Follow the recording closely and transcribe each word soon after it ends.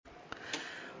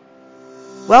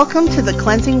Welcome to the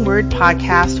Cleansing Word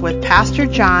Podcast with Pastor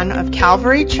John of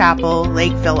Calvary Chapel,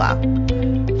 Lake Villa.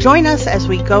 Join us as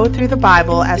we go through the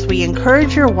Bible as we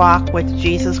encourage your walk with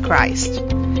Jesus Christ.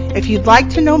 If you'd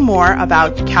like to know more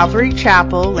about Calvary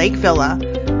Chapel, Lake Villa,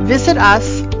 visit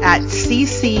us at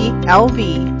cclv.org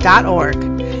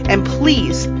and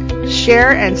please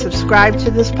share and subscribe to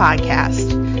this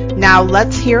podcast. Now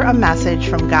let's hear a message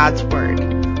from God's Word.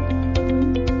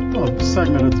 A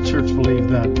segment of the church believe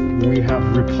that we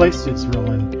have replaced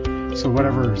Israel, and so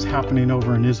whatever is happening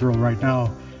over in Israel right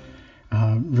now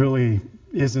really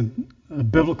isn't a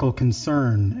biblical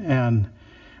concern, and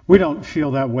we don't feel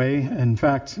that way. In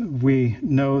fact, we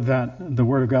know that the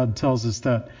Word of God tells us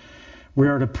that we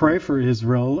are to pray for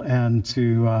Israel and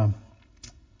to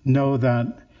know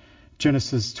that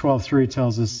Genesis 12:3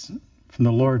 tells us from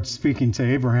the Lord speaking to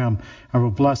Abraham, I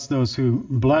will bless those who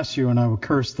bless you and I will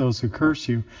curse those who curse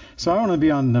you. So I want to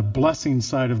be on the blessing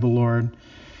side of the Lord,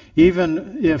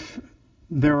 even if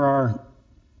there are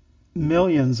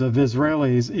millions of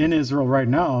Israelis in Israel right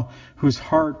now whose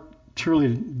heart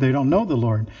truly they don't know the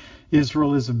Lord.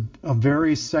 Israel is a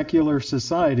very secular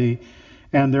society,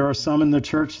 and there are some in the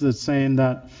church that's saying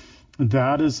that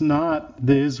that is not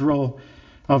the Israel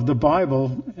of the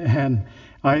Bible. And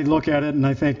I look at it and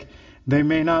I think, they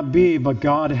may not be, but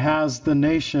God has the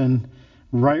nation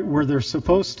right where they're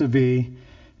supposed to be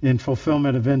in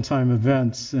fulfillment of end-time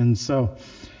events. And so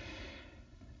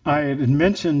I had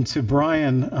mentioned to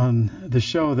Brian on the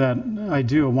show that I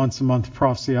do a once-a-month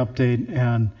prophecy update,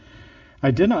 and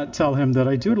I did not tell him that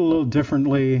I do it a little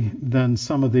differently than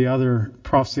some of the other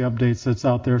prophecy updates that's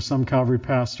out there, some Calvary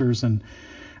pastors and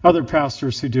other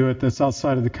pastors who do it that's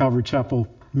outside of the Calvary Chapel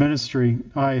ministry.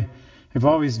 I've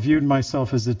always viewed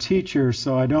myself as a teacher,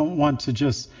 so I don't want to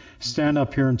just stand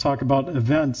up here and talk about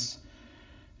events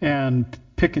and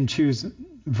pick and choose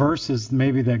verses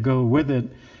maybe that go with it.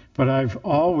 But I've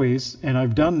always, and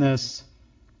I've done this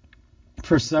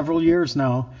for several years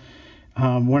now,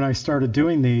 when I started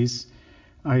doing these,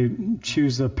 I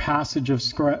choose a passage of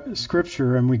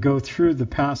Scripture and we go through the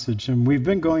passage. And we've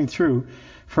been going through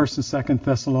 1st and 2nd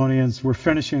Thessalonians. We're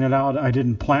finishing it out. I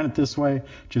didn't plan it this way. It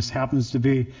just happens to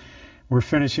be. We're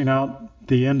finishing out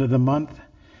the end of the month,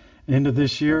 end of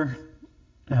this year,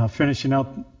 finishing out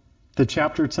the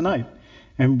chapter tonight.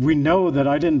 And we know that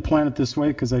I didn't plan it this way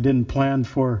because I didn't plan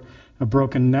for a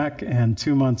broken neck and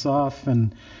 2 months off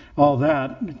and all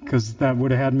that, because that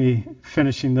would have had me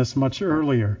finishing this much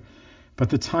earlier. But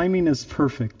the timing is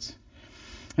perfect.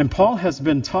 And Paul has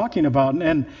been talking about,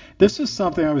 and this is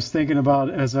something I was thinking about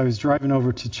as I was driving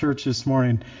over to church this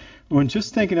morning. When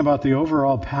just thinking about the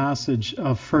overall passage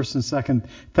of 1st and 2nd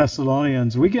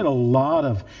Thessalonians, we get a lot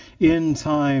of end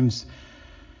times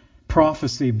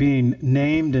prophecy being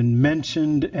named and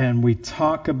mentioned, and we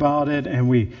talk about it, and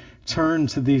we turn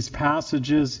to these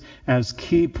passages as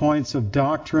key points of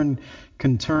doctrine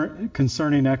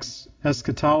concerning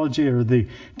eschatology, or the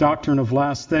doctrine of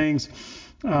last things,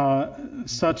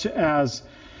 such as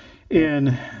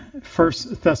in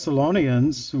 1st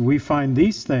Thessalonians, we find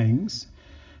these things.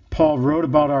 Paul wrote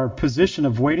about our position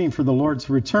of waiting for the Lord's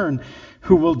return,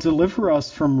 who will deliver us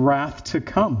from wrath to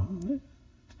come,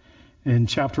 in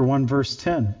chapter 1, verse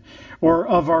 10. Or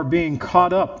of our being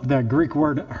caught up, that Greek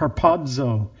word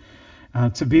harpazo,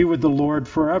 to be with the Lord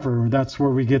forever. That's where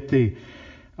we get the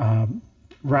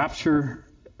rapture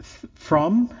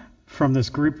from this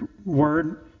Greek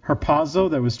word harpazo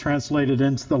that was translated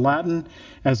into the Latin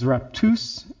as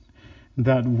raptus,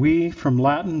 that we from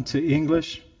Latin to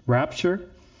English, rapture.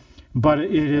 But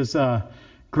it is a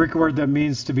Greek word that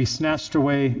means to be snatched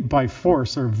away by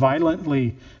force or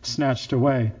violently snatched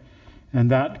away.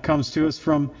 And that comes to us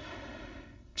from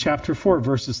chapter 4,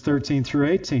 verses 13 through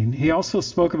 18. He also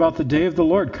spoke about the day of the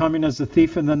Lord coming as a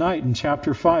thief in the night in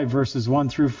chapter 5, verses 1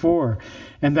 through 4.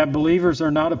 And that believers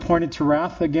are not appointed to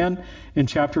wrath again in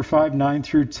chapter 5, 9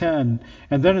 through 10.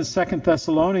 And then in 2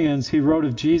 Thessalonians, he wrote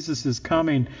of Jesus'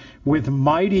 coming with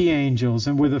mighty angels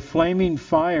and with a flaming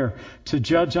fire to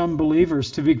judge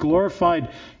unbelievers, to be glorified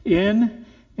in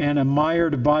and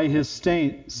admired by his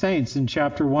saints in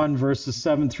chapter 1, verses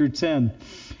 7 through 10.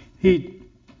 He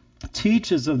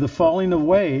teaches of the falling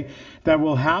away that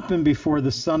will happen before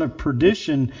the son of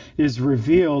perdition is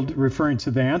revealed, referring to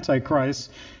the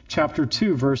Antichrist, chapter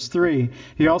 2, verse 3.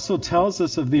 He also tells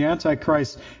us of the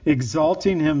Antichrist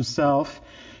exalting himself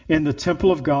in the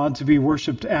temple of God to be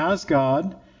worshipped as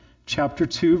God, chapter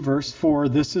 2, verse 4.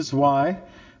 This is why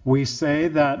we say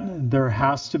that there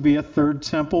has to be a third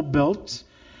temple built,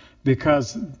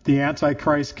 because the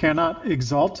Antichrist cannot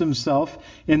exalt himself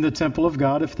in the temple of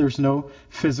God if there's no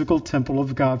physical temple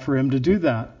of God for him to do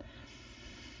that.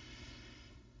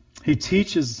 He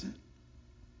teaches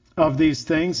of these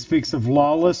things, speaks of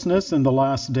lawlessness in the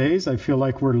last days. I feel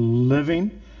like we're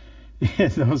living in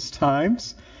those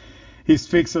times. He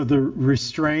speaks of the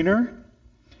restrainer,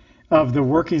 of the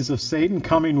workings of Satan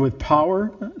coming with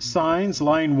power, signs,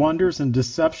 lying wonders, and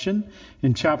deception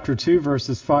in chapter 2,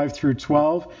 verses 5 through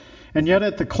 12. And yet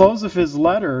at the close of his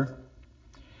letter,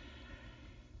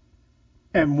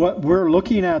 and what we're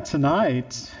looking at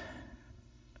tonight,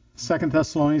 2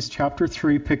 Thessalonians chapter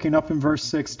 3, picking up in verse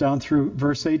 6 down through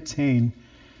verse 18,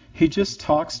 he just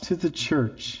talks to the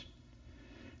church.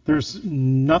 There's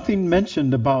nothing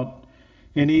mentioned about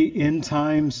any end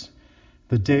times,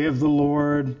 the day of the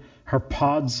Lord,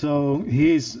 harpazo.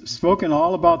 He's spoken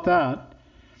all about that.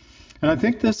 And I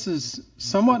think this is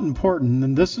somewhat important,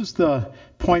 and this is the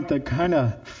point that kind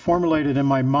of formulated in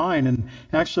my mind and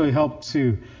actually helped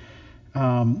to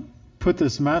put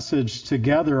this message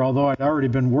together. Although I'd already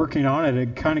been working on it,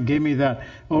 it kind of gave me that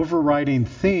overriding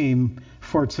theme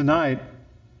for tonight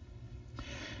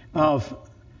of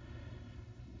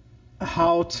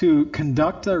how to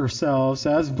conduct ourselves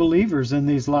as believers in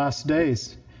these last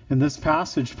days. In this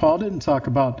passage, Paul didn't talk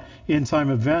about end-time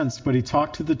events, but he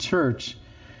talked to the church,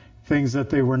 things that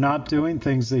they were not doing,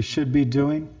 things they should be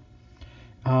doing.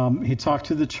 He talked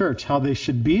to the church, how they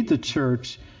should be the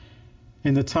church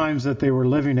in the times that they were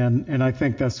living in. And I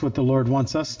think that's what the Lord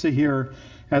wants us to hear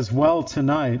as well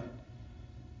tonight,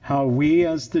 how we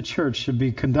as the church should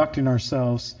be conducting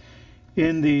ourselves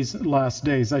in these last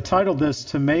days. I titled this,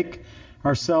 To Make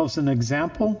Ourselves an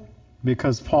Example,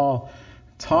 because Paul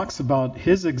talks about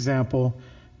his example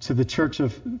to the church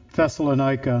of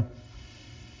Thessalonica.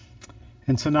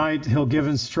 And tonight he'll give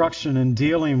instruction in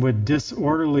dealing with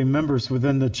disorderly members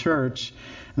within the church.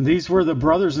 And these were the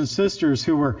brothers and sisters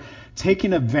who were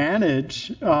taking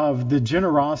advantage of the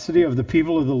generosity of the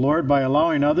people of the Lord by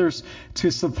allowing others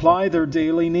to supply their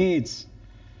daily needs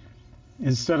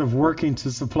instead of working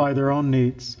to supply their own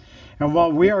needs. And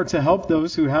while we are to help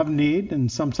those who have need, and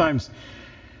sometimes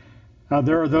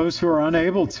there are those who are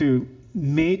unable to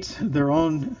meet their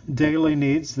own daily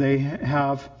needs, they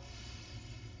have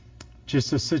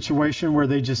just a situation where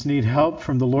they just need help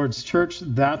from the Lord's church,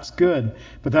 that's good.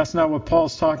 But that's not what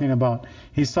Paul's talking about.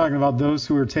 He's talking about those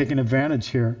who are taking advantage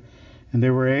here. And they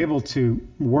were able to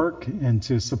work and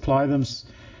to supply them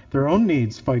their own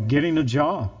needs by getting a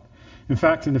job. In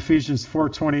fact, in Ephesians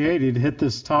 4:28, he'd hit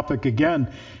this topic again.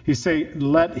 He say,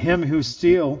 let him who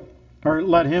stole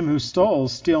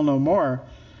steal no more,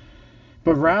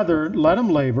 but rather let him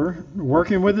labor,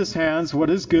 working with his hands what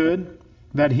is good,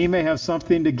 that he may have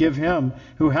something to give him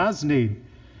who has need.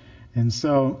 And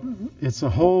so it's a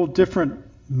whole different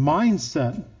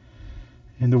mindset.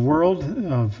 In the world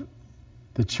of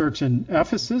the church in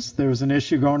Ephesus, there was an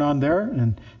issue going on there.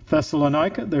 In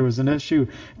Thessalonica, there was an issue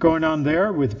going on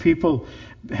there with people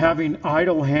having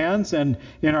idle hands. And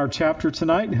in our chapter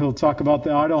tonight, he'll talk about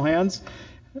the idle hands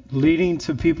leading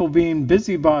to people being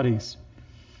busybodies.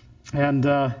 And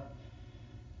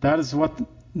that is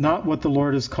not what the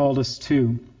Lord has called us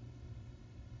to.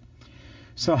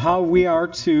 So how we are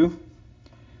to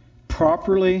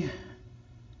properly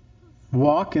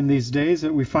walk in these days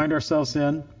that we find ourselves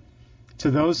in, to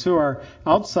those who are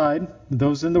outside,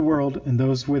 those in the world, and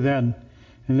those within.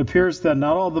 And it appears that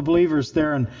not all the believers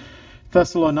there in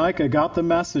Thessalonica got the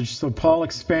message. So Paul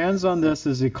expands on this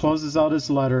as he closes out his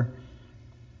letter.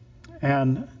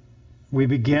 And we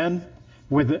begin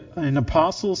with an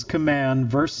apostle's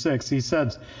command, verse 6. He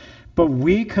says, but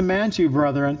we command you,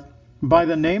 brethren, by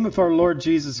the name of our Lord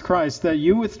Jesus Christ, that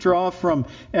you withdraw from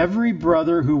every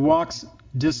brother who walks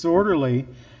disorderly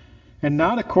and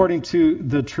not according to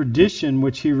the tradition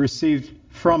which he received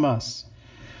from us.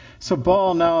 So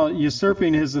Paul, now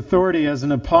usurping his authority as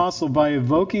an apostle by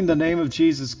evoking the name of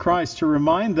Jesus Christ to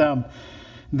remind them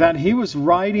that he was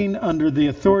writing under the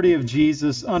authority of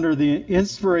Jesus, under the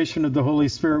inspiration of the Holy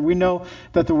Spirit. We know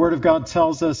that the Word of God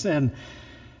tells us in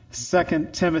 2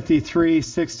 Timothy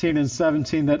 3:16 and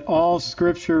 17 that all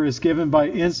Scripture is given by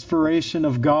inspiration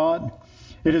of God.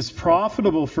 It is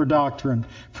profitable for doctrine,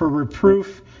 for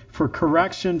reproof, for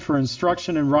correction, for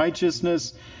instruction in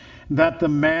righteousness, that the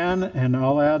man, and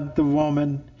I'll add the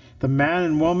woman, the man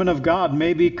and woman of God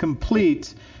may be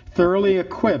complete, thoroughly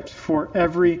equipped for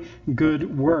every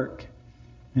good work.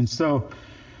 And so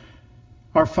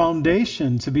our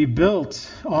foundation to be built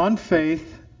on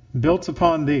faith, built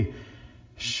upon the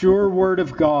sure word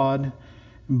of God,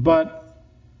 but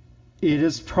it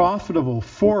is profitable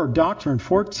for doctrine,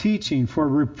 for teaching, for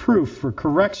reproof, for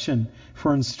correction,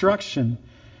 for instruction,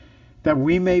 that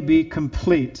we may be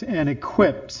complete and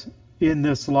equipped in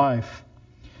this life.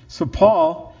 So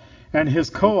Paul and his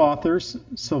co-authors,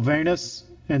 Silvanus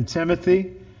and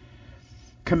Timothy,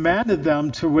 commanded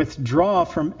them to withdraw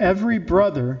from every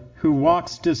brother who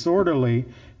walks disorderly,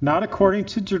 not according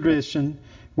to tradition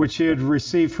which he had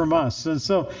received from us. And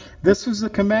so this was the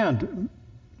command.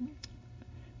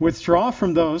 Withdraw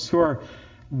from those who are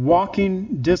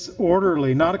walking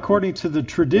disorderly, not according to the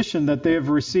tradition that they have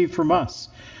received from us.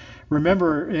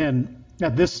 Remember,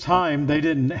 at this time, they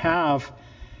didn't have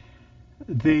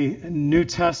the New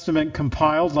Testament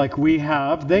compiled like we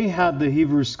have. They had the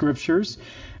Hebrew Scriptures,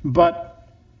 but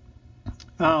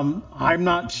I'm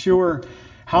not sure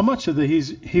how much of the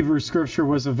Hebrew Scripture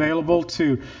was available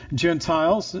to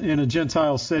Gentiles in a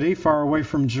Gentile city far away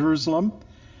from Jerusalem.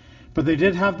 But they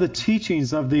did have the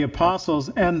teachings of the apostles,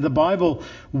 and the Bible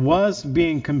was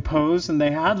being composed, and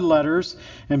they had letters,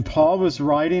 and Paul was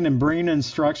writing and bringing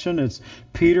instruction as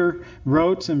Peter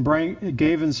wrote and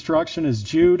gave instruction as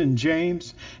Jude and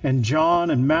James and John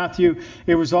and Matthew.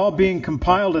 It was all being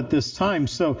compiled at this time.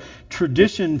 So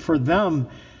tradition for them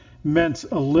meant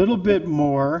a little bit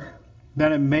more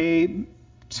than it may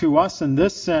to us in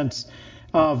this sense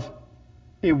of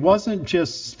it wasn't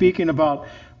just speaking about,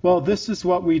 well, this is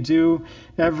what we do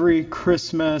every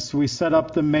Christmas. We set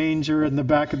up the manger in the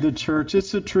back of the church.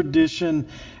 It's a tradition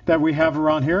that we have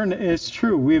around here, and it's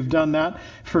true. We have done that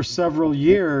for several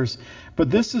years. But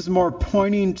this is more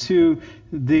pointing to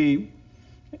the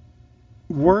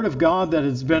Word of God that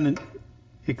has been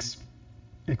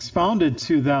expounded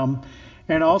to them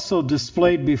and also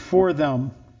displayed before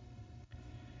them.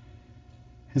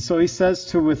 And so he says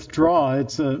to withdraw.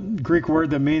 It's a Greek word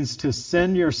that means to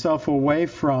send yourself away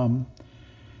from.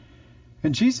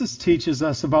 And Jesus teaches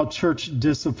us about church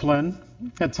discipline.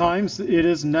 At times it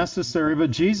is necessary,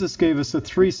 but Jesus gave us a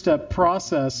 3-step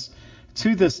process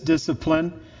to this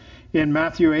discipline in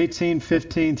Matthew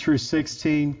 18:15 through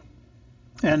 16.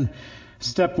 And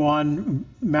step 1,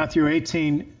 Matthew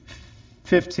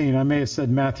 18:15. I may have said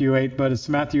Matthew 8, but it's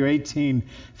Matthew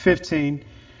 18:15.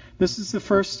 This is the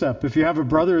first step. If you have a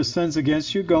brother who sins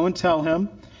against you, go and tell him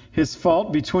his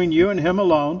fault between you and him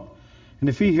alone. And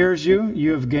if he hears you,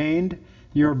 you have gained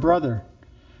your brother.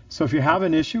 So if you have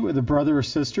an issue with a brother or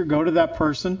sister, go to that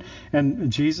person.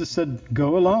 And Jesus said,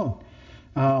 go alone.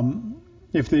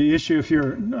 If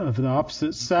you're of the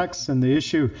opposite sex, and the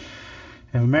issue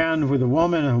of a man with a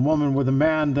woman and a woman with a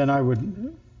man, then I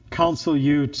would counsel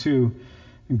you to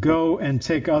go and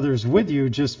take others with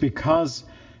you, just because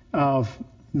of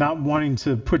not wanting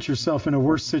to put yourself in a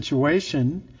worse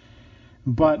situation.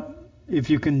 But if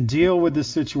you can deal with the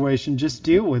situation, just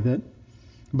deal with it.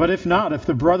 But if not, if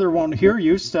the brother won't hear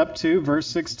you, step 2, verse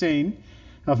 16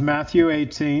 of Matthew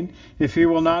 18, if he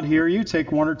will not hear you,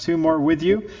 take 1 or 2 more with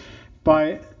you,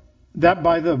 by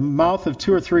the mouth of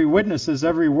 2 or 3 witnesses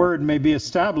every word may be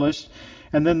established.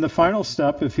 And then the final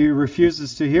step, if he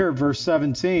refuses to hear, verse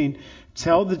 17,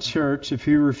 tell the church. If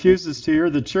he refuses to hear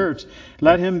the church,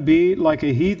 let him be like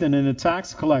a heathen and a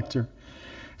tax collector.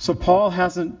 So Paul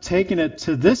hasn't taken it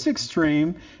to this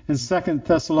extreme in 2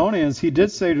 Thessalonians. He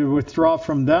did say to withdraw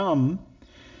from them,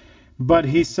 but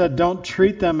he said don't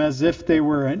treat them as if they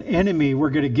were an enemy. We're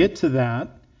going to get to that.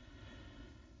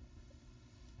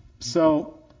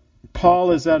 So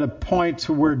Paul is at a point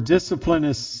to where discipline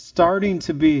is starting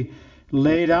to be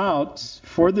laid out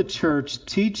for the church,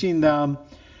 teaching them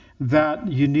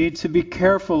that you need to be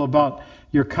careful about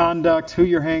your conduct, who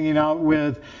you're hanging out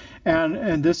with.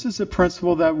 And this is a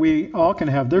principle that we all can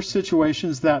have. There's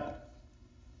situations that,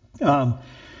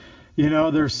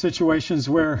 there's situations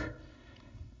where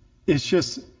it's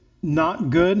just not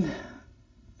good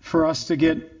for us to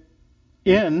get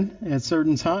in at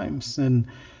certain times. And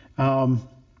I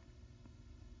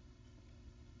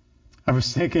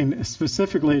was thinking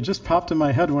specifically, it just popped in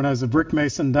my head when I was a brick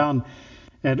mason down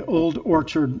at Old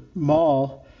Orchard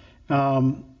Mall.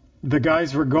 The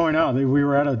guys were going out. We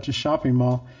were at a shopping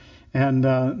mall, and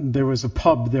there was a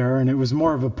pub there, and it was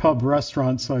more of a pub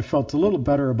restaurant, so I felt a little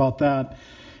better about that.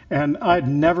 And I'd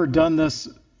never done this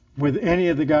with any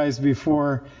of the guys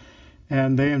before,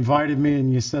 and they invited me,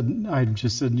 and I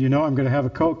just said, I'm going to have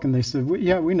a Coke. And they said,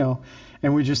 yeah, we know.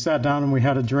 And we just sat down and we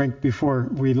had a drink before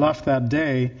we left that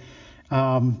day.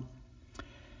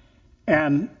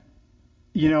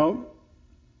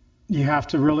 You have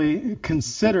to really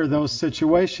consider those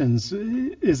situations.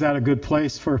 Is that a good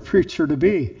place for a preacher to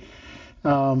be?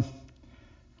 Well,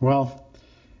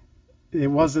 it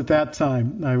was at that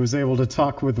time. I was able to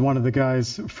talk with one of the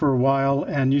guys for a while,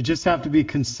 and you just have to be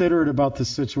considerate about the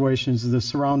situations, the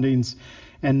surroundings,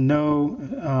 and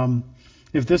know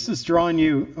if this is drawing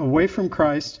you away from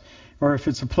Christ, or if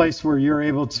it's a place where you're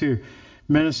able to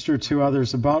minister to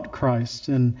others about Christ.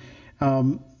 And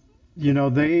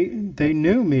they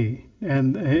knew me.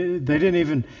 And they didn't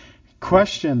even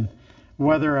question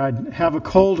whether I'd have a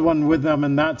cold one with them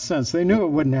in that sense. They knew it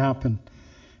wouldn't happen.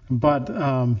 But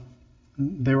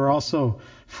they were also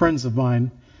friends of mine,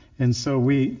 and so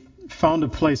we found a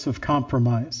place of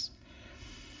compromise.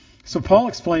 So Paul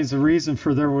explains the reason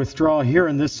for their withdrawal here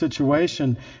in this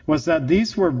situation was that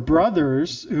these were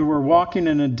brothers who were walking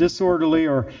in a disorderly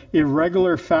or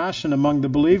irregular fashion among the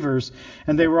believers,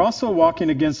 and they were also walking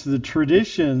against the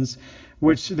traditions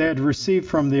which they had received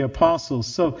from the apostles.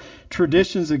 So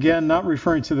traditions, again, not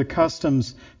referring to the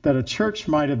customs that a church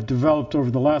might have developed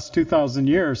over the last 2,000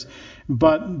 years,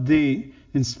 but the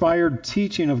inspired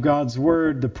teaching of God's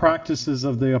Word, the practices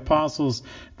of the apostles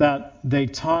that they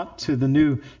taught to the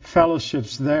new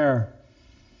fellowships there.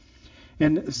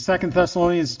 In 2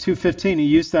 Thessalonians 2:15, he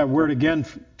used that word again,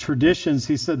 traditions.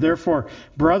 He said, "Therefore,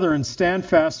 brethren, stand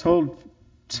fast, hold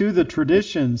to the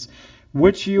traditions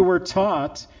which you were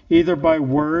taught, either by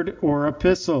word or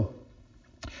epistle."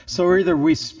 So either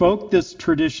we spoke this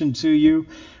tradition to you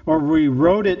or we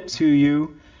wrote it to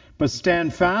you, but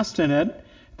stand fast in it.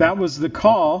 That was the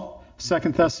call,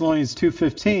 2 Thessalonians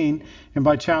 2:15, and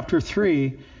by chapter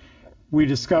 3, we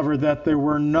discover that there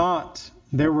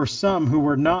were some who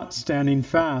were not standing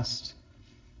fast.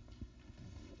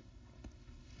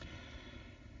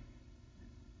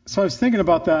 So I was thinking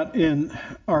about that in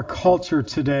our culture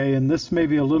today, and this may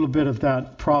be a little bit of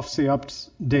that prophecy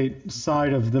update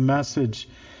side of the message.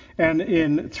 And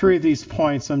in 3 of these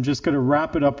points, I'm just going to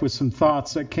wrap it up with some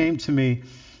thoughts that came to me.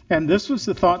 And this was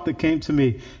the thought that came to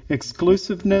me: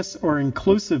 exclusiveness or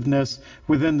inclusiveness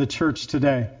within the church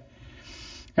today.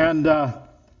 And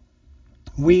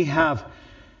we have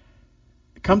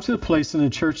come to a place in the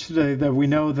church today that we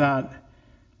know that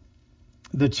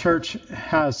the church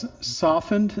has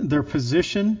softened their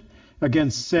position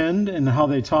against sin and how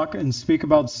they talk and speak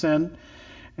about sin.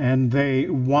 And they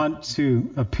want to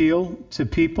appeal to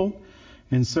people.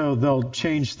 And so they'll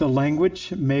change the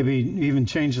language, maybe even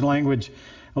change the language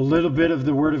a little bit of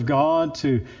the Word of God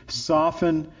to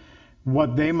soften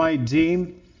what they might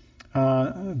deem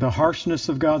the harshness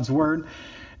of God's Word.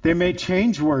 They may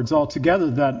change words altogether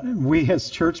that we as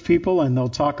church people, and they'll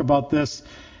talk about this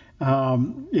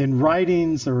in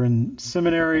writings or in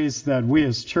seminaries, that we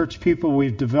as church people,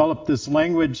 we've developed this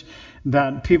language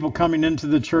that people coming into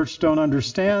the church don't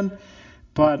understand.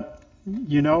 But,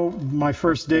 my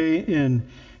first day in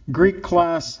Greek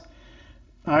class,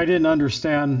 I didn't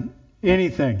understand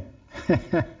anything.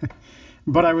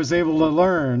 But I was able to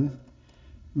learn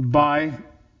by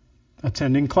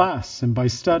attending class and by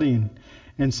studying.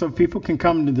 And so people can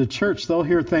come to the church. They'll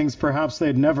hear things perhaps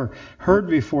they'd never heard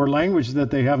before, language that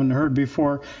they haven't heard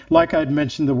before. Like I'd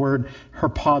mentioned the word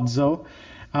harpazo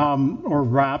or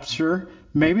rapture.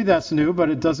 Maybe that's new,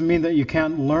 but it doesn't mean that you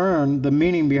can't learn the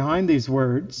meaning behind these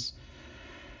words.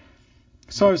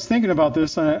 So I was thinking about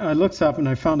this. I looked up and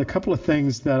I found a couple of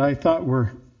things that I thought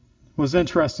was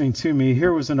interesting to me.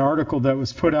 Here was an article that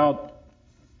was put out,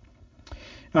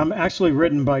 actually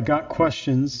written by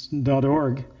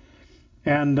gotquestions.org.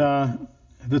 And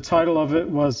the title of it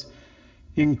was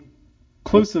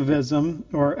Inclusivism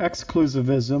or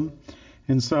Exclusivism.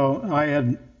 And so I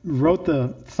had wrote the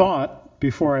thought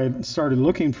before I started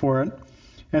looking for it,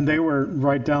 and they were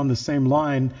right down the same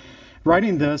line.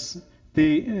 Writing this,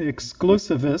 the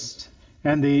exclusivist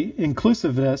and the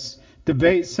inclusivist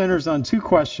debate centers on 2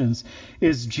 questions.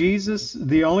 Is Jesus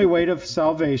the only way to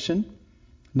salvation?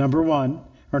 Number 1.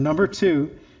 Or number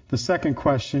 2, the second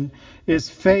question, is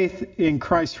faith in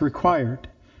Christ required?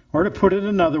 Or to put it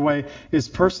another way, is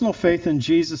personal faith in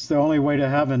Jesus the only way to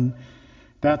heaven?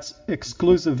 That's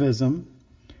exclusivism.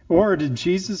 Or did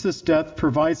Jesus' death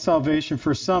provide salvation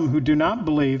for some who do not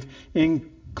believe in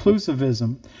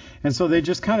inclusivism? And so they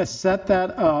just kind of set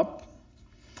that up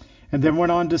and then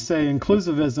went on to say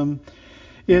inclusivism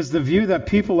is the view that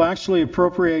people actually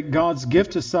appropriate God's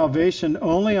gift of salvation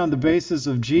only on the basis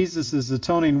of Jesus'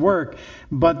 atoning work,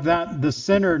 but that the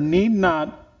sinner need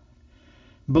not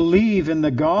believe in the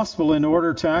gospel in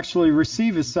order to actually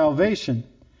receive his salvation.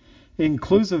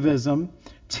 Inclusivism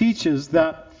teaches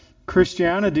that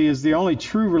Christianity is the only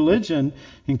true religion,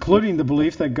 including the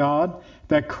belief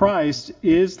that Christ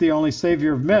is the only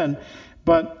Savior of men,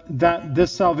 but that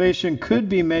this salvation could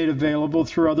be made available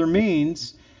through other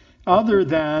means other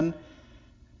than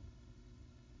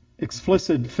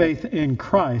explicit faith in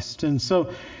Christ. And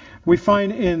so we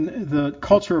find in the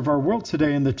culture of our world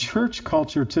today, in the church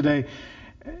culture today,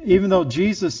 even though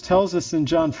Jesus tells us in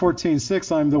John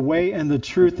 14:6, I'm the way and the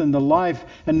truth and the life,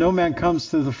 and no man comes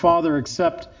to the Father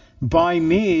except by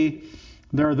me,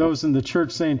 there are those in the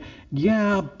church saying,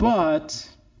 yeah, but...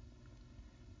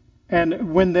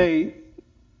 And when they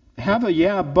have a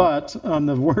yeah, but on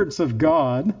the words of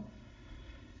God.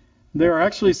 They're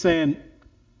actually saying,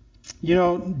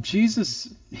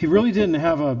 Jesus, he really didn't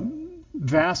have a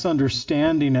vast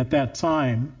understanding at that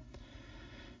time.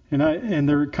 And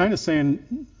they're kind of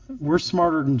saying, we're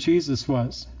smarter than Jesus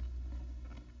was.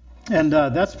 And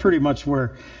that's pretty much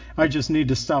where I just need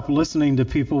to stop listening to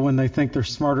people when they think they're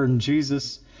smarter than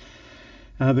Jesus,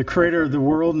 the creator of the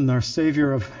world and our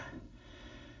savior of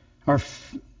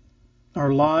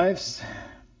our lives.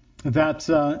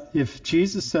 That if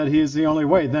Jesus said he is the only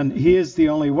way, then he is the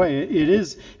only way. It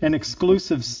is an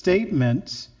exclusive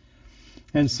statement.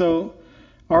 And so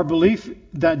our belief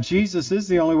that Jesus is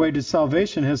the only way to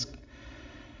salvation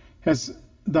has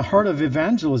the heart of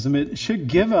evangelism. It should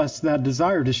give us that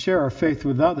desire to share our faith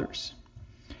with others.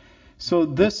 So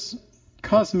this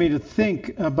caused me to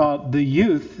think about the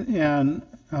youth and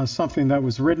something that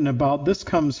was written about. This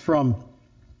comes from,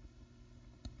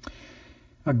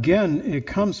 again, it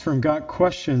comes from Got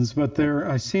Questions, but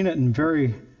I've seen it in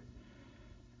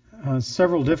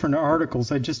several different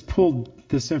articles. I just pulled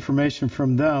this information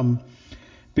from them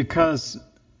because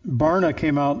Barna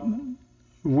came out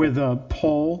with a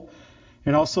poll,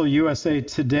 and also USA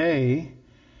Today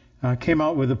came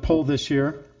out with a poll this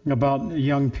year about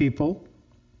young people.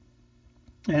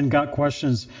 And Got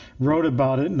Questions wrote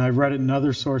about it, and I read it in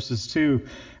other sources too.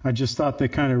 I just thought they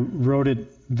kind of wrote it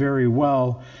very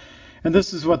well. And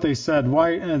this is what they said.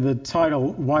 The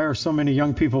title, Why Are So Many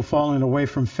Young People Falling Away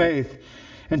from Faith?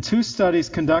 And 2 studies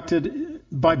conducted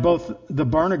by both the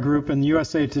Barna Group and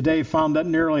USA Today found that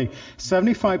nearly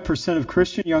 75% of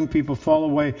Christian young people fall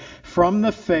away from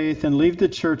the faith and leave the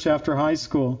church after high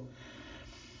school.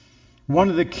 One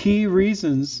of the key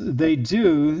reasons they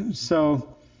do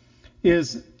so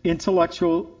is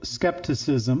intellectual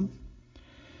skepticism.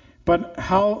 But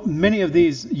how many of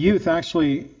these youth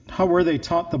how were they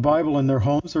taught the Bible in their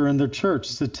homes or in their church?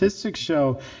 Statistics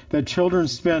show that children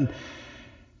spend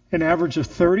an average of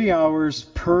 30 hours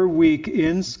per week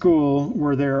in school,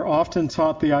 where they're often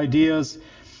taught the ideas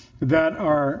that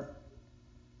are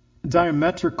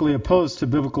diametrically opposed to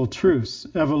biblical truths,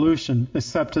 evolution,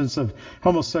 acceptance of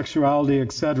homosexuality,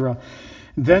 etc.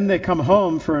 Then they come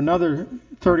home for another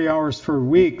 30 hours per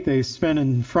week they spend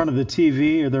in front of the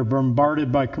TV, or they're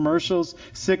bombarded by commercials,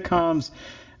 sitcoms,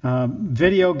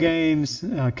 video games,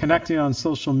 connecting on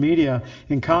social media.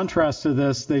 In contrast to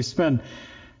this, they spend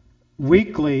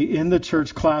weekly in the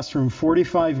church classroom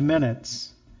 45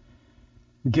 minutes,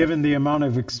 given the amount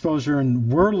of exposure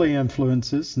and worldly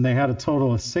influences, and they had a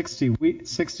total of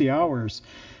 60 hours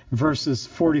versus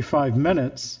 45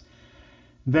 minutes,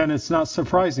 then it's not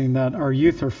surprising that our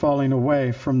youth are falling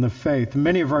away from the faith.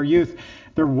 Many of our youth,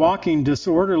 they're walking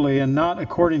disorderly and not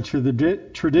according to the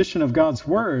tradition of God's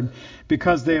Word,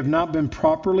 because they have not been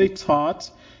properly taught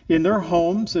in their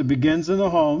homes. It begins in the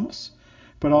homes,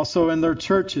 but also in their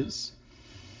churches.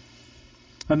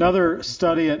 Another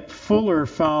study at Fuller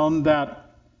found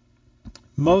that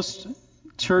most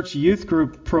church youth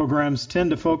group programs tend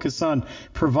to focus on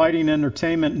providing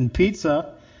entertainment and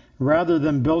pizza rather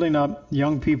than building up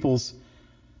young people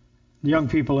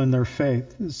in their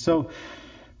faith. So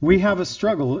we have a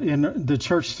struggle in the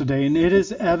church today, and it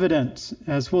is evident,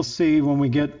 as we'll see when we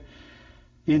get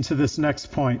into this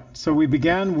next point. So we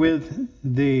began with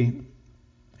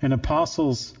an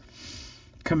apostle's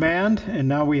command, and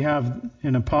now we have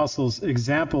an apostle's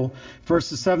example.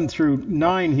 Verses 7 through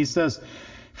 9, he says,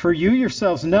 "For you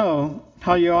yourselves know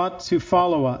how you ought to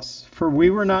follow us. For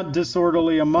we were not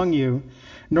disorderly among you,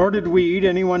 nor did we eat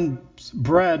anyone's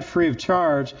bread free of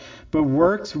charge, but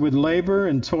worked with labor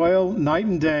and toil night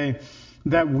and day,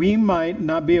 that we might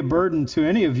not be a burden to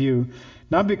any of you,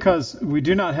 not because we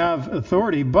do not have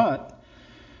authority, but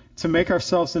to make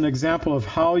ourselves an example of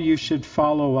how you should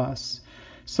follow us."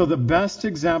 So the best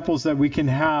examples that we can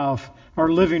have are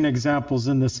living examples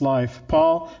in this life.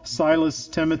 Paul, Silas,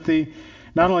 Timothy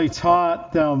not only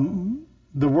taught them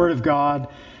the Word of God,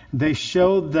 they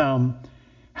showed them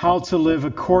how to live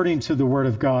according to the Word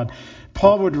of God.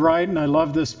 Paul would write, and I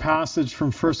love this passage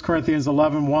from 1 Corinthians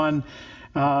 11:1.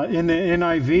 In the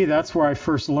NIV, that's where I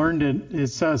first learned it. It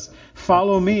says,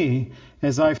 "Follow me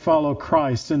as I follow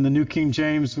Christ." In the New King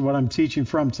James, what I'm teaching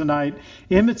from tonight,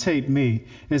 "Imitate me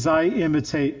as I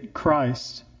imitate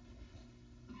Christ."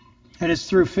 And it's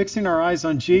through fixing our eyes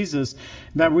on Jesus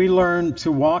that we learn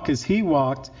to walk as he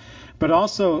walked, but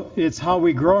also it's how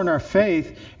we grow in our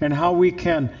faith and how we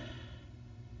can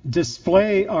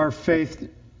display our faith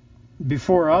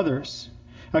before others.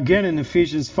 Again, in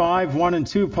Ephesians 5:1 and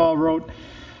 2, Paul wrote,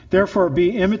 Therefore,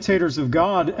 be imitators of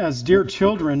God as dear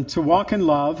children, to walk in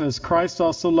love, as Christ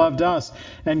also loved us,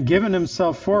 and given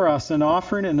himself for us, an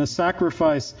offering and a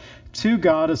sacrifice to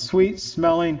God, a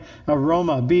sweet-smelling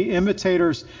aroma. Be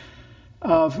imitators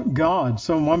of God.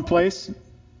 So in one place,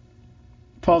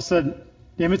 Paul said,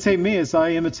 imitate me as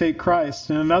I imitate Christ.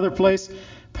 In another place,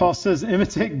 Paul says,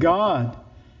 imitate God.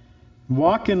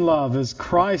 Walk in love as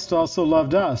Christ also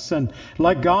loved us. And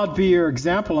let God be your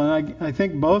example. And I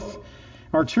think both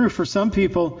are true. For some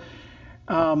people,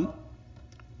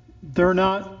 they're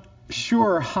not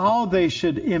sure how they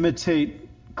should imitate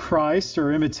Christ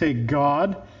or imitate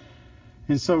God.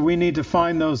 And so we need to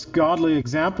find those godly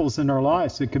examples in our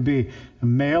lives. It could be a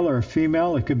male or a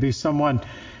female. It could be someone,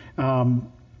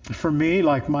 for me,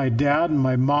 like my dad and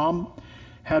my mom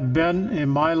had been in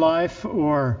my life,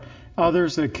 or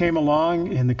others that came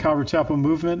along in the Calvary Chapel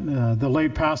movement. The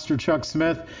late Pastor Chuck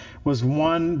Smith was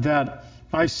one that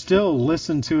I still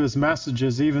listen to his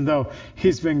messages, even though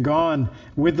he's been gone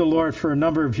with the Lord for a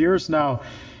number of years now,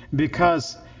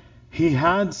 because he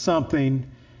had something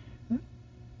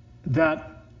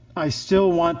that I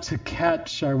still want to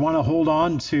catch, I want to hold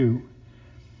on to.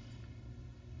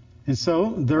 And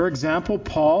so their example,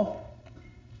 Paul,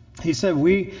 he said,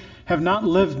 we have not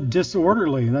lived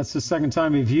disorderly. That's the second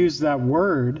time he's used that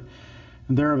word.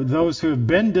 And there are those who have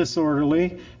been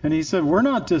disorderly, and he said, we're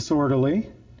not disorderly.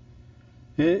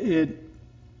 It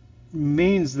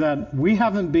means that we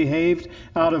haven't behaved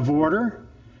out of order,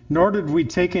 nor did we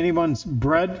take anyone's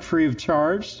bread free of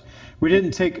charge. We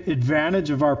didn't take advantage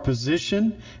of our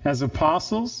position as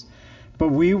apostles, but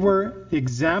we were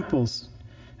examples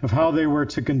of how they were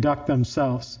to conduct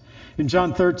themselves. In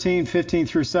John 13:15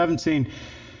 through 17,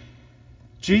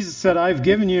 Jesus said, I've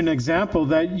given you an example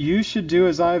that you should do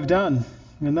as I have done.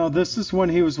 And now this is when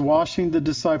he was washing the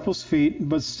disciples' feet,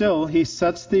 but still he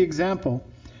sets the example.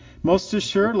 Most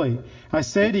assuredly, I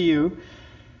say to you,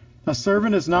 a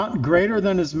servant is not greater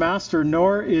than his master,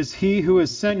 nor is he who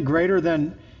is sent greater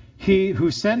than he who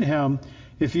sent him.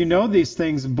 If you know these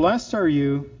things, blessed are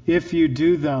you if you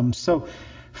do them. So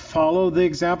follow the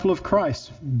example of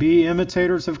Christ. Be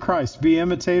imitators of Christ. Be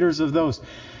imitators of those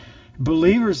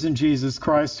believers in Jesus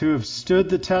Christ who have stood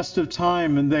the test of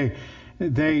time, and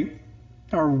they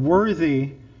are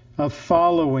worthy of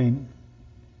following.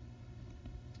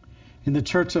 In the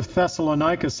church of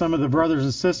Thessalonica, some of the brothers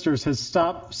and sisters had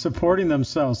stopped supporting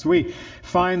themselves. We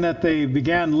find that they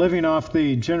began living off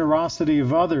the generosity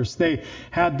of others. They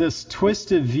had this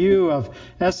twisted view of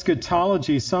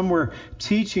eschatology. Some were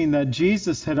teaching that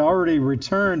Jesus had already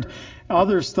returned.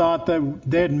 Others thought that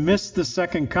they had missed the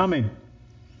second coming.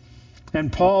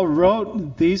 And Paul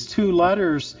wrote these two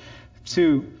letters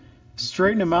to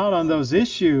straighten them out on those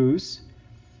issues.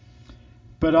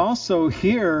 But also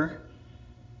here,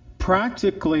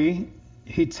 practically,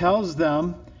 he tells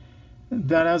them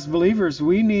that as believers,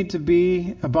 we need to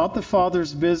be about the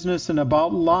Father's business and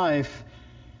about life.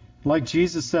 Like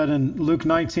Jesus said in Luke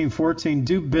 19:14,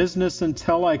 do business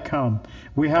until I come.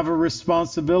 We have a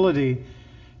responsibility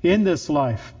in this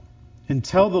life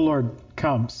until the Lord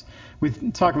comes. We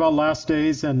talk about last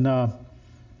days and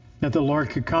that the Lord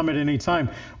could come at any time.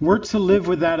 We're to live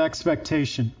with that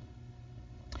expectation.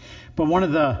 But one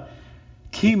of the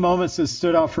key moments that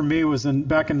stood out for me was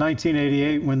back in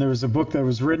 1988, when there was a book that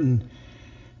was written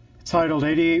titled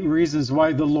 88 Reasons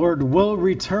Why the Lord Will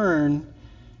Return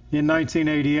in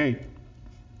 1988.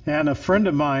 And a friend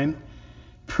of mine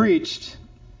preached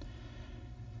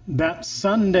that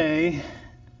Sunday,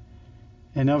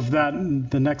 and of that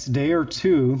the next day or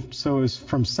two, so it was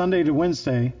from Sunday to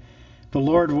Wednesday, the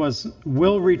Lord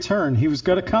will return. He was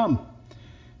going to come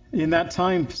in that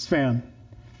time span,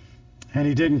 and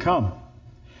he didn't come.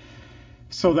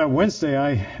 So that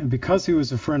Wednesday, because he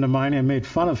was a friend of mine, I made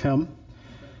fun of him.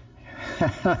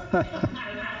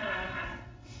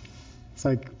 It's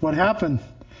like, what happened?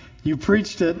 You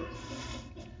preached it.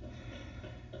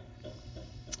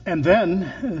 And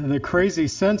then the crazy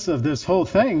sense of this whole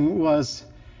thing was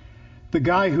the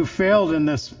guy who failed in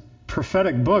this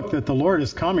prophetic book that the Lord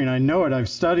is coming. I know it. I've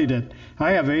studied it.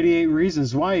 I have 88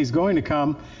 reasons why he's going to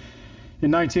come.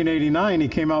 In 1989, he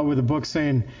came out with a book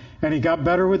saying, and he got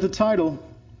better with the title,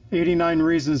 89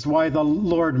 Reasons Why the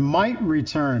Lord Might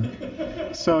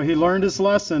Return. So he learned his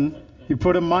lesson. He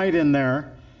put a might in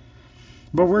there.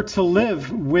 But we're to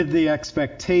live with the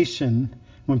expectation.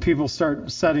 When people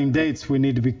start setting dates, we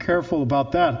need to be careful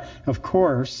about that, of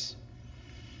course.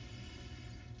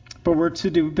 But we're to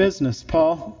do business.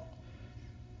 Paul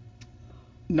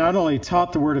not only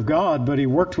taught the Word of God, but he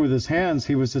worked with his hands.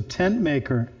 He was a tent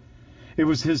maker. It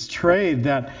was his trade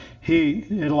that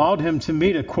it allowed him to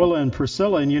meet Aquila and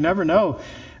Priscilla. And you never know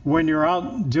when you're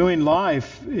out doing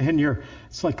life and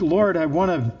it's like, Lord, I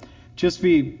want to just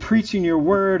be preaching your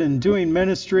word and doing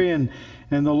ministry. And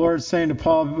the Lord's saying to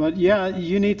Paul, but yeah,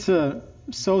 you need to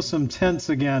sow some tents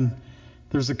again.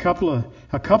 There's a couple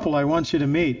I want you to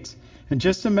meet. And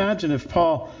just imagine if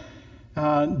Paul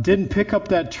didn't pick up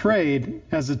that trade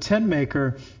as a tent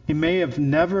maker, he may have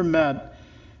never met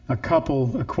a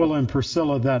couple, Aquila and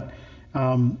Priscilla, that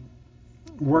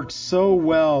worked so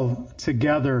well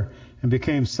together and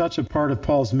became such a part of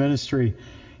Paul's ministry.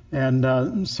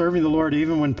 And serving the Lord,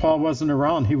 even when Paul wasn't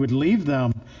around, he would leave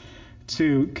them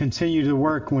to continue to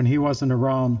work when he wasn't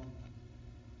around.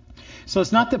 So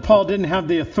it's not that Paul didn't have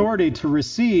the authority to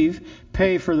receive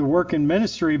pay for the work in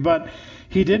ministry, but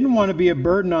he didn't want to be a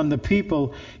burden on the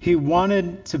people. He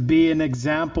wanted to be an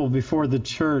example before the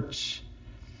church.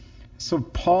 So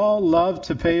Paul loved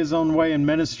to pay his own way in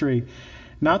ministry,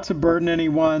 not to burden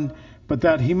anyone, but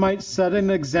that he might set an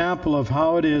example of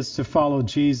how it is to follow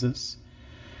Jesus.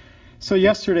 So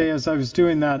yesterday, as I was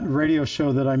doing that radio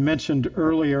show that I mentioned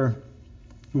earlier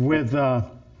with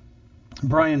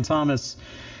Brian Thomas,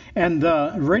 and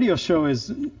the radio show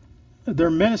their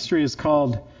ministry is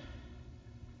called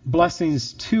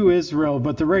Blessings to Israel,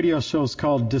 but the radio show is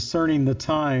called Discerning the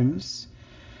Times.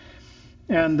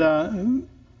 And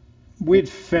we'd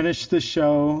finished the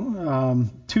show,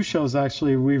 2 shows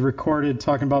actually we recorded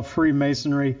talking about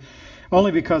Freemasonry,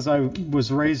 only because I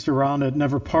was raised around it,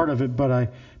 never part of it, but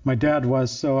my dad was,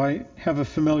 so I have a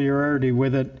familiarity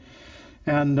with it.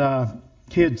 And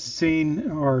he had seen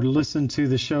or listened to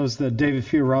the shows that David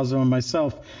Fiorazo and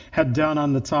myself had done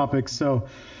on the topic. So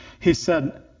he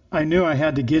said, I knew I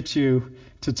had to get you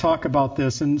to talk about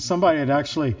this. And somebody had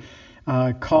actually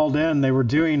called in. They were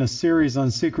doing a series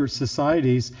on secret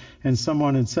societies, and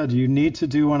someone had said, you need to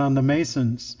do one on the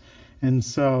Masons. And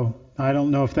so I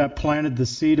don't know if that planted the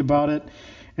seed about it.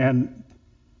 And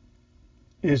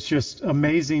it's just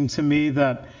amazing to me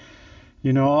that,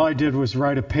 all I did was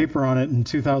write a paper on it in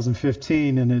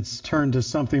 2015, and it's turned to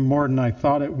something more than I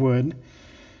thought it would.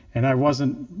 And I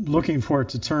wasn't looking for it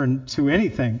to turn to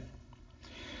anything.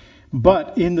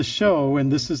 But in the show,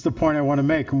 and this is the point I want to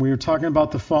make, and we were talking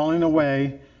about the falling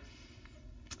away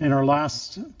in our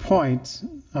last point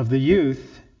of the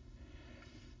youth,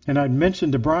 and I'd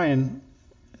mentioned to Brian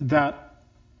that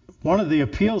one of the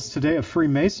appeals today of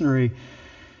Freemasonry,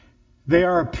 they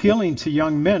are appealing to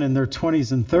young men in their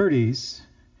 20s and 30s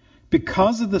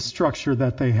because of the structure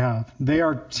that they have. They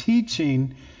are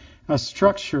teaching a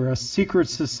structure, a secret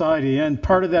society, and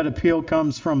part of that appeal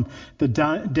comes from the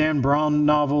Dan Brown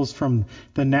novels, from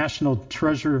the National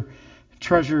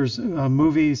Treasures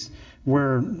movies,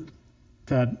 where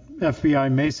that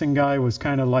FBI Mason guy was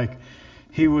kind of like,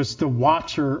 he was the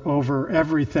watcher over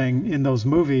everything in those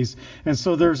movies. And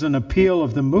so there's an appeal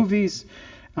of the movies,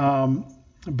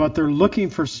 but they're looking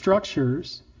for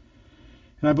structures.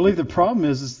 And I believe the problem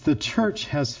is the church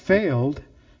has failed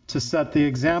to set the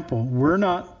example. We're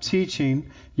not teaching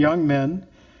young men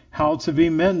how to be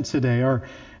men today, or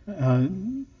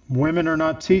women are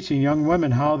not teaching young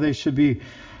women how they should be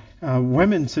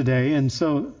women today. And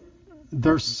so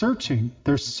they're searching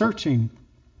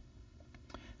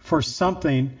for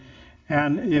something.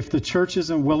 And if the church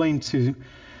isn't willing to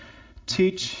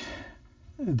teach,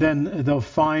 then they'll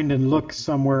find and look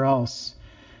somewhere else.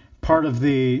 Part of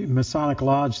the Masonic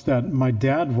Lodge that my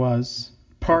dad was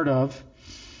part of,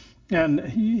 and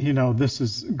this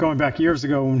is going back years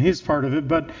ago when he's part of it,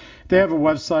 but they have a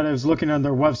website. I was looking on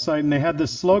their website, and they had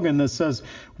this slogan that says,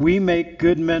 we make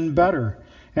good men better.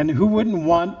 And who wouldn't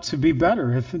want to be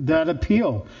better if that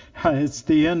appeal? It's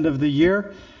the end of the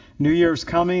year. New Year's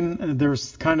coming.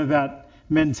 There's kind of that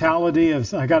mentality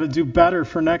of, I got to do better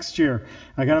for next year.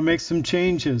 I got to make some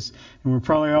changes. And we're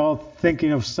probably all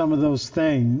thinking of some of those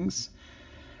things.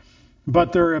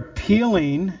 But they're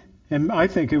appealing, and I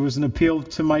think it was an appeal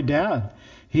to my dad.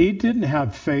 He didn't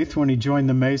have faith when he joined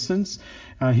the Masons.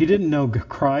 He didn't know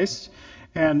Christ.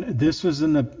 And this was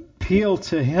an appeal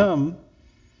to him,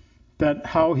 that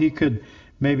how he could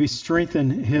maybe strengthen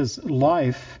his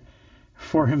life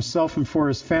for himself and for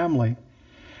his family.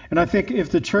 And I think if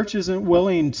the church isn't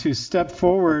willing to step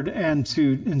forward and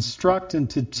to instruct and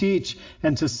to teach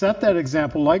and to set that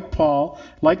example, like Paul,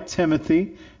 like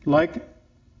Timothy, like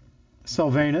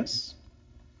Silvanus,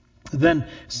 then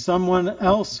someone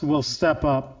else will step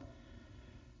up.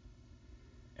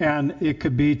 And it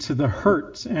could be to the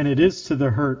hurt, and it is to the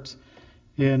hurt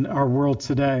in our world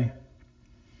today.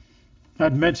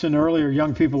 I'd mentioned earlier,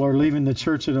 young people are leaving the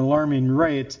church at an alarming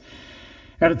rate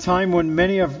at a time when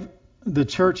many of the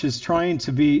church is trying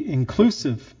to be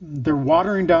inclusive. They're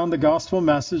watering down the gospel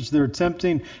message. They're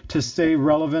attempting to stay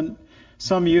relevant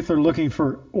Some youth are looking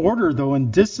for order, though,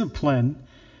 and discipline,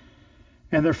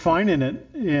 and they're finding it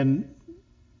in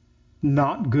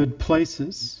not good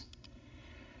places.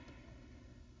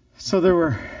 So there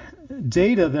were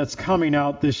data that's coming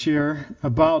out this year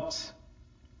about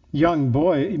young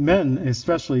men,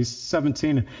 especially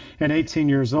 17 and 18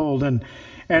 years old, and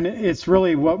it's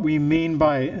really what we mean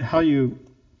by how you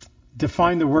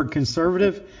define the word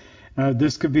conservative.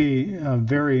 This could be a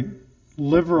very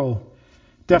liberal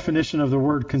definition of the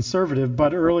word conservative,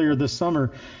 but earlier this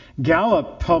summer,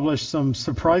 Gallup published some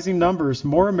surprising numbers.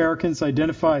 More Americans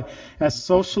identify as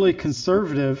socially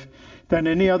conservative than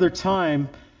any other time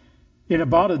in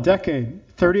about a decade.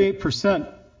 38%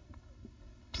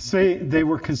 say they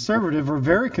were conservative or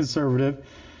very conservative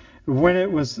when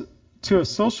it was to a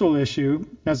social issue,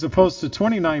 as opposed to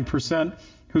 29%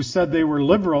 who said they were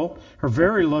liberal or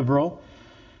very liberal.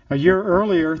 A year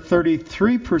earlier,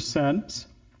 33%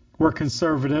 were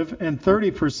conservative and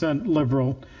 30%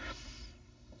 liberal.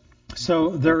 So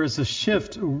there is a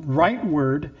shift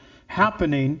rightward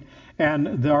happening,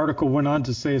 and the article went on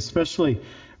to say, especially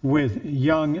with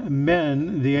young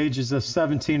men, the ages of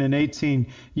 17 and 18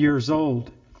 years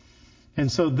old.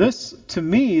 And so this, to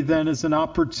me, then is an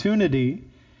opportunity.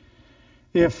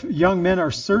 If young men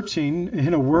are searching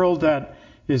in a world that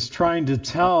is trying to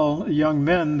tell young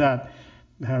men that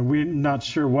we're not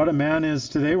sure what a man is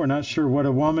today, we're not sure what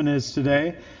a woman is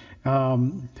today.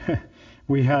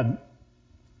 We had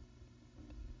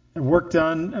work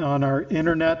done on our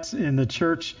internet in the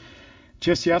church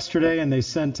just yesterday, and they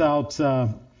sent out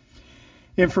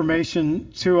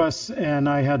information to us, and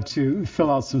I had to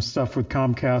fill out some stuff with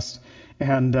Comcast.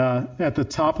 And at the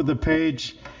top of the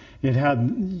page, it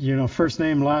had, first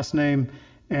name, last name,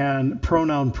 and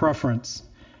pronoun preference.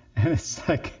 And it's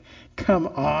like, come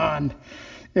on.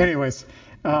 Anyways,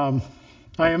 I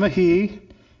am a he,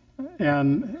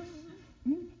 and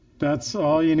that's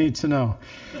all you need to know.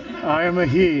 I am a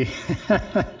he.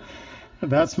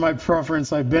 That's my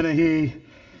preference. I've been a he.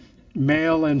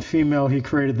 Male and female, he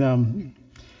created them.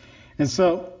 And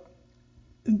so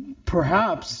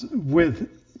perhaps with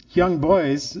young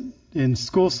boys in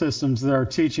school systems that are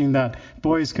teaching that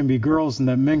boys can be girls and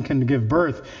that men can give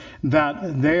birth,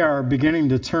 that they are beginning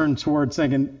to turn towards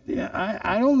thinking,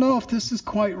 I don't know if this is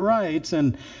quite right.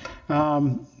 And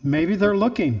maybe they're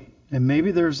looking, and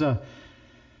maybe there's a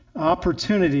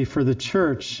opportunity for the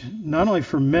church, not only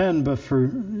for men, but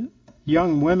for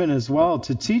young women as well,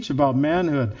 to teach about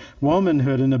manhood,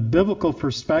 womanhood in a biblical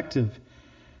perspective,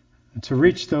 to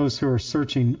reach those who are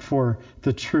searching for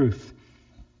the truth.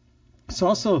 It's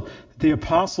also the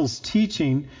apostles'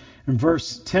 teaching in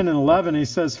verse 10 and 11. He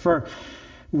says, "For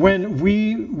when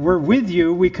we were with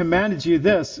you, we commanded you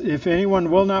this, if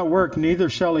anyone will not work, neither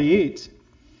shall he eat.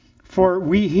 For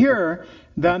we hear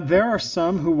that there are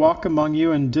some who walk among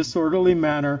you in disorderly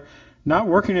manner, not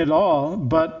working at all,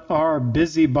 but are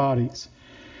busybodies."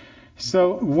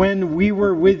 So when we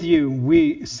were with you,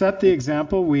 we set the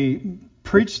example, we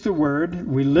preached the word,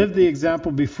 we lived the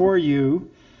example before you,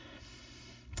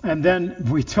 and then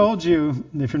we told you,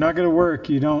 if you're not going to work,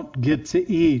 you don't get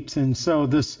to eat. And so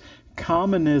this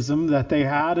communism that they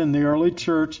had in the early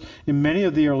church, in many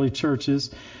of the early churches,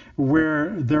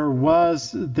 where there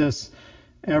was this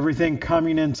everything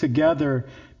coming in together,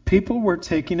 people were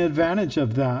taking advantage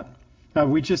of that.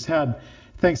 We just had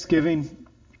Thanksgiving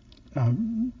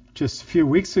just a few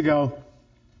weeks ago,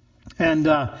 and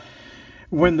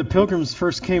when the pilgrims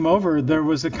first came over, there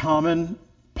was a common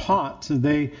pot.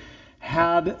 They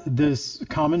had this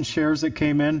common shares that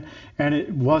came in, and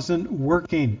it wasn't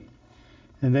working.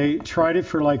 And they tried it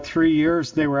for like 3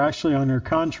 years. They were actually under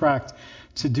contract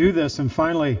to do this, and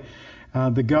finally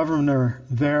the governor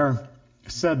there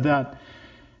said that,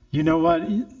 you know what,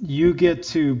 you get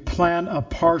to plant a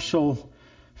partial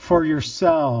for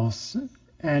yourselves,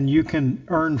 and you can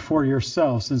earn for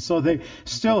yourselves. And so they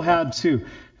still had to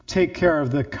take care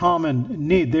of the common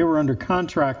need. They were under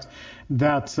contract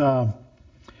that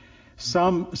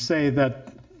some say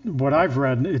that, what I've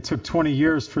read, it took 20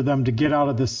 years for them to get out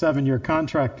of this 7-year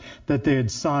contract that they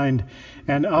had signed.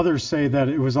 And others say that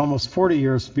it was almost 40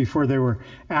 years before they were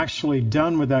actually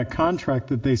done with that contract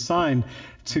that they signed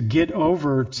to get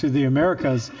over to the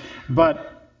Americas.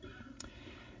 But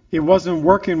it wasn't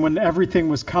working when everything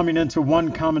was coming into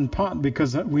one common pot,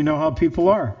 because we know how people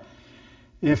are.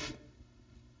 If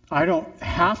I don't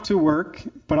have to work,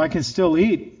 but I can still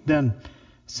eat, then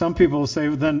some people will say,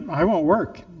 well, then I won't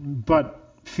work, but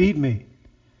feed me.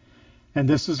 And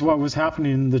this is what was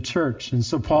happening in the church. And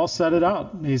so Paul set it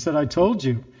out. He said, I told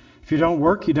you, if you don't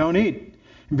work, you don't eat.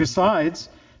 And besides,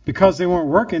 because they weren't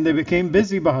working, they became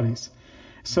busybodies.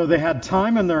 So they had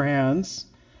time in their hands,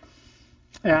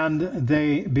 and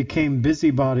they became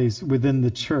busybodies within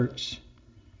the church.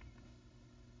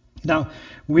 Now,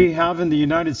 we have in the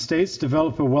United States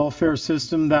developed a welfare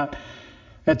system that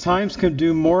at times can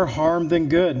do more harm than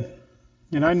good.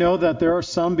 And I know that there are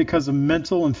some, because of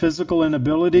mental and physical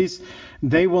inabilities,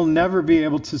 they will never be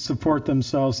able to support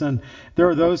themselves. And there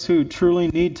are those who truly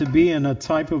need to be in a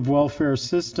type of welfare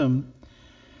system.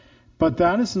 But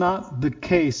that is not the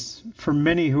case for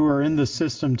many who are in the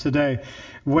system today.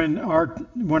 When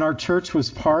our church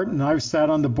was part, and I've sat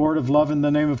on the board of Love in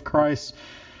the Name of Christ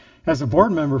as a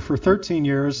board member for 13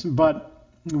 years, but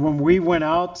when we went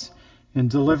out and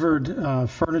delivered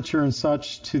furniture and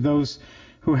such to those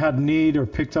who had need or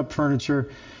picked up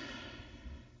furniture,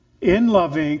 in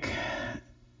Love Inc.,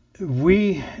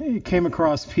 we came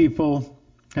across people,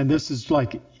 and this is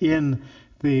like in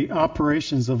the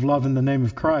operations of Love in the Name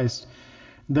of Christ,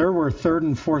 there were third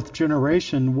and fourth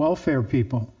generation welfare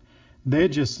people.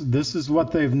 This is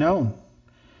what they've known.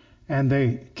 And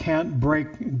they can't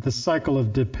break the cycle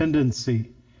of dependency.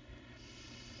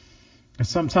 And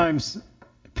sometimes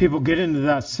people get into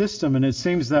that system, and it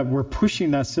seems that we're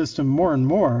pushing that system more and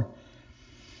more.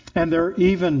 And they're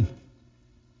even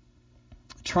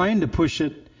trying to push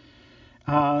it.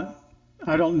 I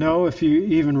don't know if you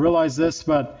even realize this,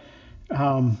 but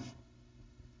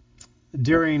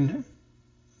during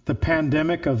the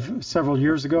pandemic of several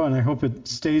years ago, and I hope it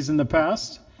stays in the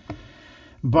past,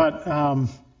 but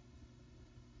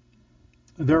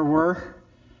there were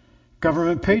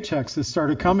government paychecks that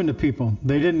started coming to people.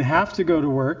 They didn't have to go to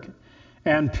work,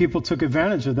 and people took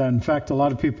advantage of that. In fact, a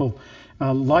lot of people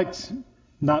liked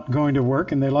not going to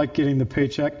work, and they liked getting the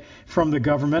paycheck from the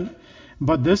government.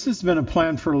 But this has been a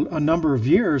plan for a number of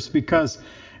years, because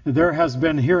there has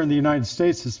been here in the United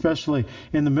States, especially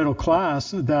in the middle class,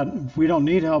 that we don't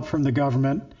need help from the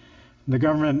government. The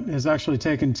government has actually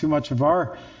taken too much of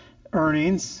our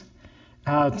earnings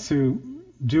to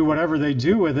do whatever they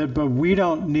do with it, but we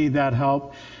don't need that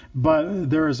help. But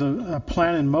there is a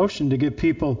plan in motion to get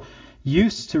people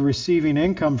used to receiving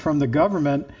income from the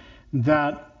government,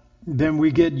 that then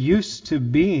we get used to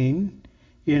being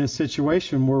in a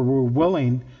situation where we're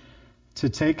willing to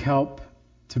take help,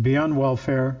 to be on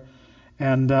welfare.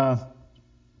 And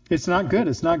it's not good.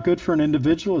 It's not good for an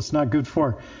individual. It's not good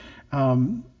for our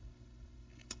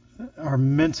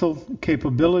mental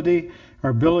capability, our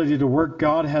ability to work.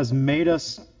 God has made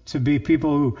us to be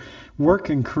people who work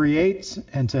and create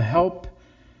and to help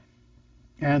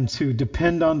and to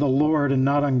depend on the Lord and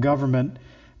not on government.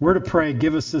 We're to pray,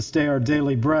 give us this day our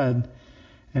daily bread,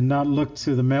 and not look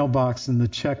to the mailbox and the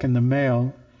check in the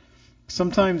mail.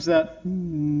 Sometimes that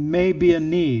may be a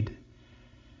need,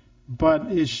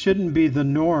 but it shouldn't be the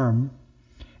norm.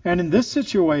 And in this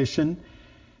situation,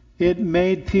 it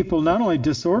made people not only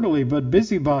disorderly, but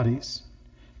busybodies.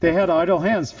 They had idle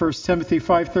hands, 1 Timothy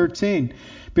 5:13.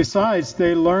 Besides,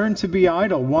 they learned to be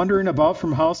idle, wandering about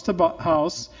from house to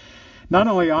house, not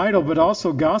only idle, but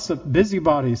also gossip,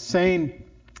 busybodies, saying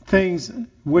things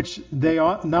which they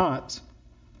ought not.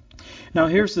 Now,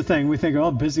 here's the thing. We think,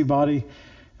 oh, busybody,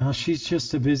 she's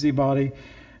just a busybody.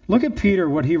 Look at Peter,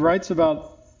 what he writes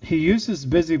about. He uses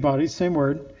busybody, same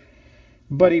word,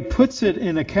 but he puts it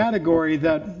in a category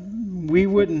that we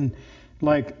wouldn't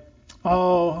like,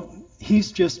 oh,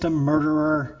 he's just a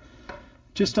murderer.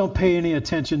 Just don't pay any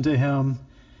attention to him.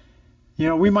 You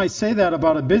know, we might say that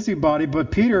about a busybody, but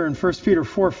Peter in 1 Peter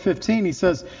 4:15, he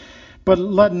says, but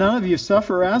let none of you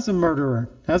suffer as a murderer,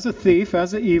 as a thief,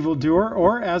 as an evildoer,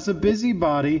 or as a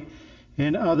busybody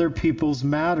in other people's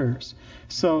matters.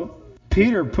 So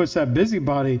Peter puts that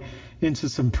busybody into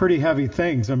some pretty heavy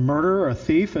things: a murderer, a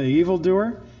thief, an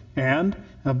evildoer, and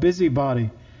a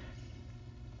busybody.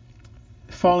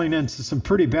 Falling into some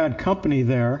pretty bad company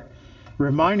there,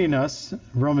 reminding us,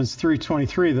 Romans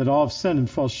 3:23, that all have sinned and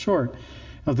fall short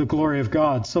of the glory of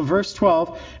God. So verse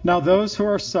 12, now those who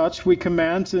are such we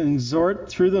command to exhort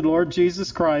through the Lord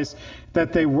Jesus Christ,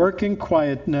 that they work in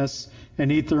quietness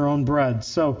and eat their own bread.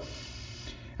 So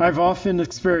I've often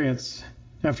experienced,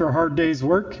 after a hard day's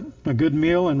work, a good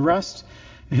meal and rest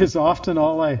is often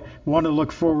all I want to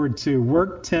look forward to.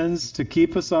 Work tends to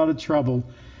keep us out of trouble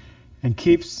and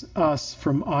keeps us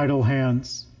from idle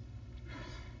hands.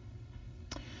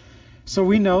 So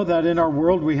we know that in our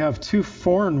world we have two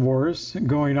foreign wars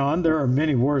going on. There are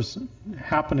many wars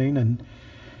happening and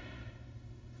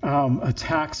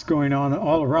attacks going on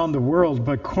all around the world.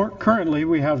 But currently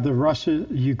we have the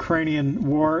Russia-Ukrainian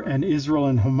war and Israel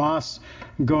and Hamas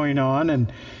going on.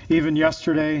 And even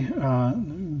yesterday,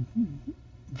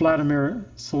 Vladimir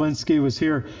Zelensky was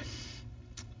here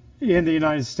in the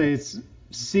United States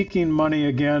seeking money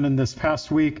again. And this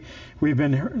past week, we've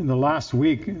been, in the last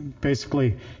week,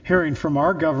 basically hearing from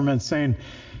our government saying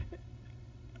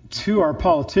to our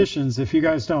politicians, if you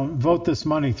guys don't vote this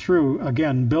money through,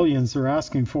 again, billions they're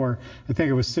asking for. I think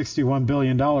it was $61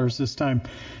 billion this time.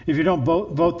 If you don't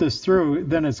vote this through,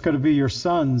 then it's going to be your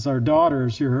sons, our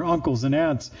daughters, your uncles and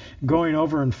aunts going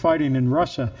over and fighting in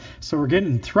Russia. So we're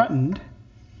getting threatened.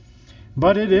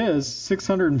 But it is the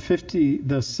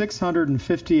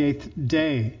 658th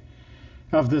day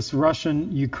of this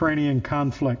Russian-Ukrainian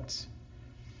conflict.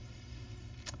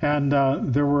 And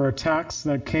there were attacks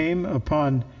that came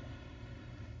upon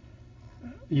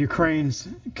Ukraine's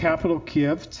capital,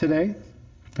 Kiev, today,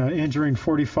 injuring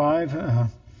 45.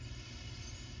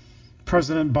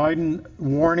 President Biden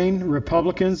warning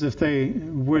Republicans if they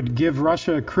would give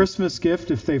Russia a Christmas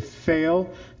gift if they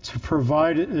fail to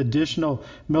provide additional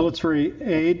military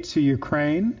aid to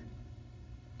Ukraine.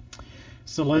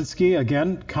 Zelensky,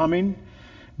 again, coming.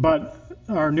 But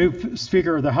our new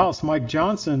Speaker of the House, Mike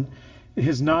Johnson,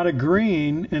 is not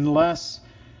agreeing unless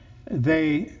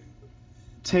they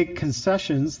take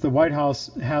concessions. The White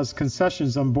House has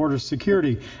concessions on border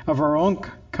security of our own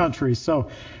country. So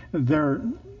they're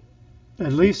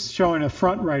at least showing a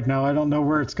front right now. I don't know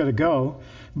where it's going to go.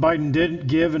 Biden did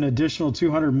give an additional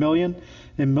 $200 million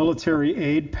in military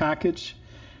aid package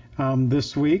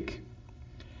this week.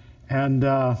 And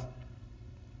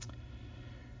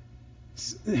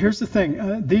here's the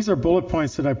thing. These are bullet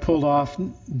points that I pulled off.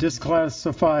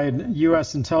 Disclassified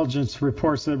U.S. intelligence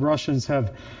reports that Russians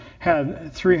have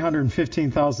had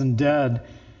 315,000 dead,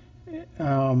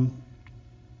 and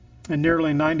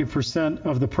nearly 90%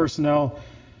 of the personnel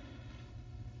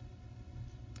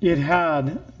it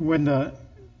had when the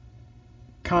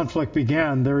conflict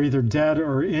began, they're either dead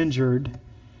or injured.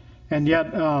 And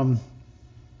yet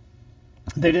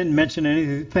they didn't mention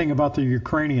anything about the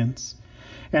Ukrainians.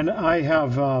 And I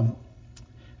have a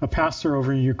pastor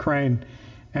over in Ukraine,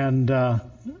 and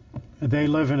they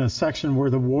live in a section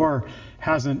where the war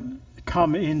hasn't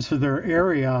come into their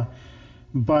area,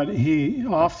 but he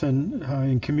often,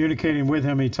 in communicating with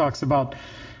him, he talks about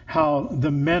how the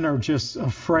men are just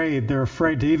afraid. They're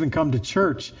afraid to even come to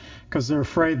church because they're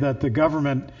afraid that the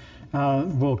government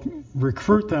will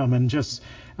recruit them and just,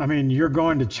 you're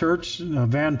going to church, a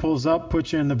van pulls up,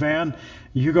 puts you in the van,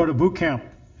 you go to boot camp,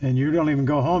 and you don't even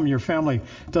go home. Your family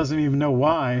doesn't even know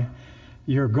why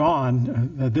you're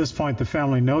gone. At this point, the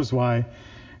family knows why,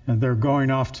 and they're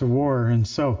going off to war. And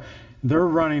so they're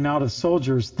running out of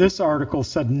soldiers. This article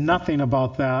said nothing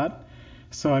about that.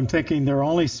 So I'm thinking they're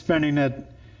only spending it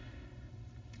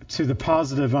to the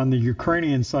positive on the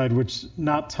Ukrainian side, which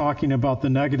not talking about the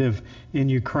negative in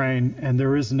Ukraine, and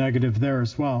there is negative there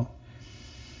as well.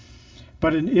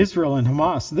 But in Israel and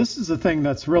Hamas, this is the thing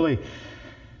that's really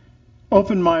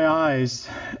opened my eyes.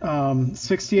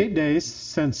 68 days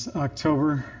since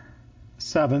October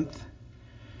 7th.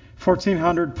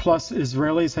 1,400 plus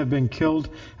Israelis have been killed,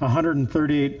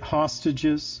 138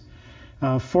 hostages,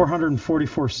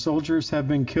 444 soldiers have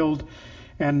been killed,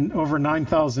 and over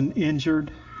 9,000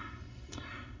 injured.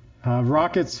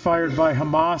 Rockets fired by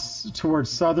Hamas towards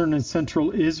southern and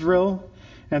central Israel,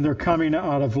 and they're coming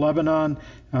out of Lebanon,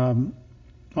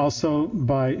 also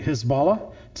by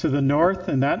Hezbollah to the north,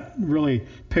 and that really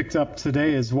picked up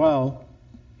today as well.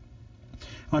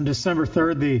 On December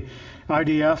 3rd, the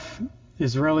IDF,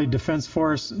 Israeli Defense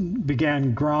Force,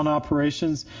 began ground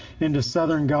operations into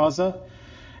southern Gaza,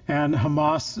 and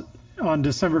Hamas on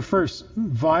December 1st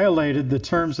violated the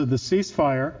terms of the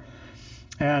ceasefire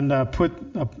and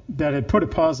had put a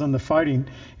pause on the fighting,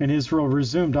 and Israel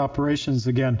resumed operations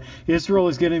again. Israel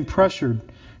is getting pressured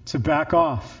to back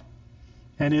off,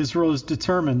 and Israel is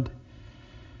determined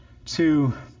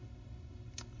to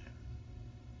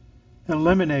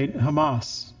eliminate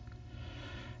Hamas.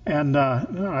 And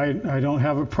I don't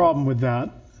have a problem with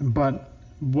that. But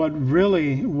what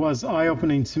really was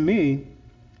eye-opening to me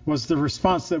was the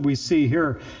response that we see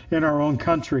here in our own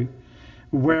country,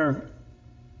 where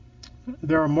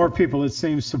there are more people, it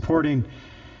seems, supporting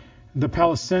the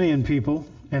Palestinian people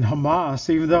and Hamas,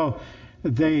 even though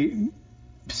they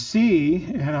see,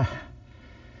 and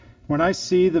when I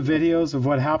see the videos of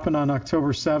what happened on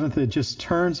October 7th, it just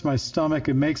turns my stomach.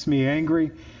 It makes me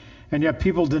angry. And yet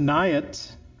people deny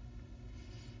it,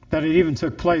 that it even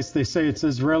took place. They say it's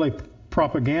Israeli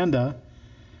propaganda.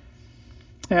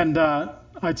 And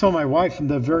I told my wife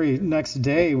the very next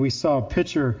day we saw a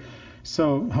picture.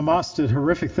 So Hamas did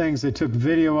horrific things. They took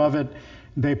video of it.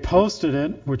 They posted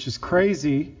it, which is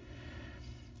crazy.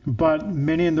 But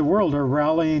many in the world are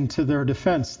rallying to their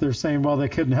defense. They're saying, well, they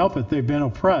couldn't help it. They've been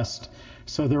oppressed.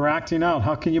 So they're acting out.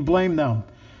 How can you blame them?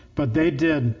 But they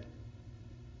did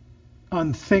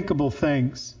unthinkable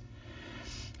things.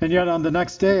 And yet on the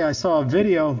next day, I saw a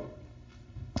video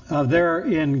there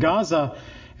in Gaza,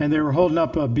 and they were holding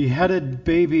up a beheaded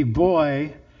baby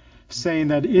boy, saying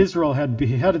that Israel had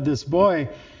beheaded this boy.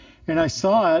 And I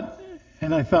saw it,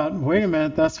 and I thought, wait a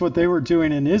minute, that's what they were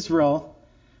doing in Israel.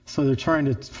 So they're trying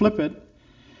to flip it.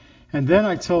 And then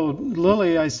I told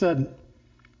Lily, I said,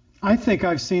 I think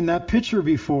I've seen that picture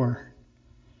before.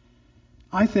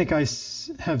 I think I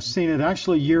have seen it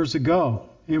actually years ago.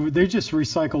 They just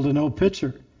recycled an old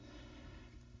picture.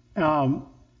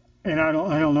 And I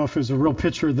don't know if it was a real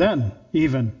picture then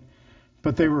even,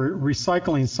 but they were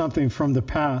recycling something from the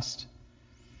past.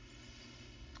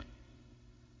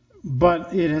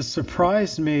 But it has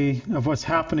surprised me of what's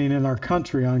happening in our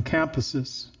country on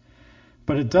campuses.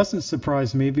 But it doesn't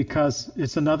surprise me because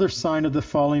it's another sign of the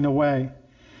falling away.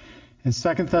 In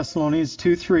 2 Thessalonians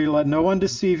 2:3, let no one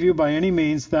deceive you by any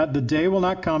means, that the day will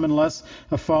not come unless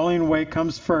a falling away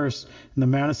comes first, and the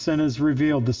man of sin is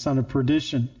revealed, the son of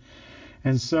perdition.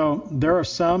 And so there are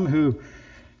some who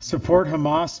support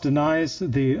Hamas, denies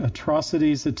the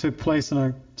atrocities that took place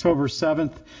on October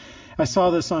 7th. I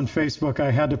saw this on Facebook. I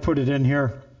had to put it in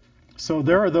here. So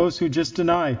there are those who just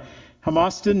deny.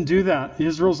 Hamas didn't do that.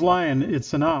 Israel's lying.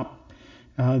 It's an op.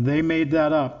 They made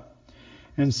that up.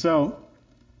 And so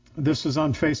this was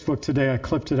on Facebook today. I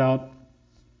clipped it out.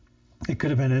 It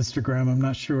could have been Instagram. I'm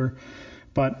not sure.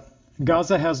 But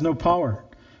Gaza has no power,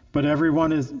 but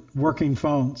everyone is working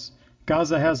phones.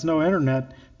 Gaza has no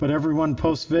internet, but everyone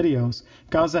posts videos.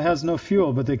 Gaza has no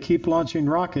fuel, but they keep launching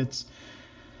rockets.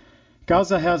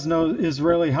 Gaza has no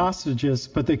Israeli hostages,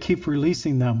 but they keep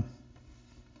releasing them.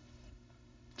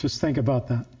 Just think about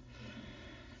that.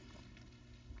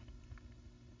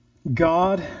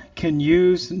 God can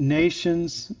use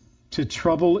nations to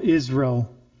trouble Israel,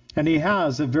 and he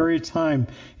has at various time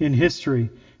in history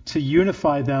to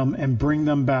unify them and bring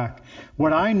them back.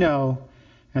 What I know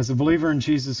as a believer in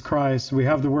Jesus Christ, we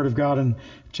have the Word of God in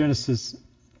Genesis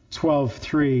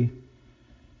 12:3.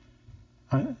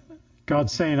 God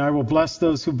saying, I will bless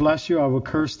those who bless you, I will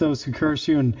curse those who curse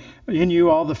you, and in you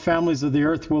all the families of the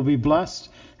earth will be blessed.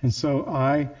 And so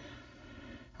I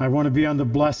want to be on the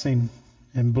blessing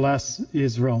and bless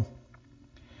Israel.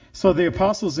 So the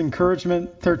apostles'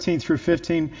 encouragement, 13 through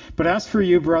 15, but as for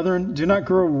you, brethren, do not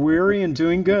grow weary in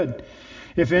doing good.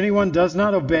 If anyone does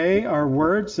not obey our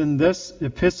words in this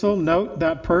epistle, note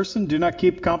that person, do not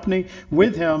keep company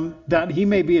with him, that he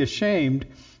may be ashamed.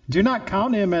 Do not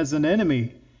count him as an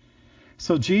enemy.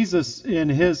 So Jesus, in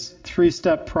his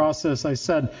 3-step process, I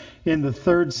said, in the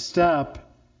 3rd step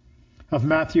of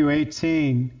Matthew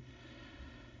 18,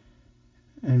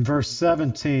 in verse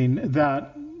 17,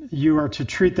 that you are to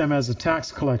treat them as a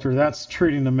tax collector. That's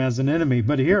treating them as an enemy.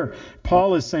 But here,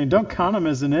 Paul is saying, don't count him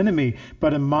as an enemy,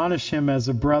 but admonish him as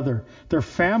a brother. They're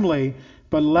family,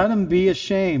 but let him be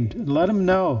ashamed. Let him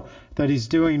know that he's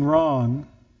doing wrong.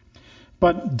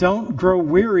 But don't grow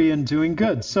weary in doing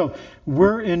good. So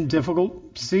we're in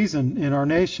difficult season in our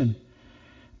nation.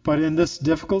 But in this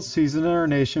difficult season in our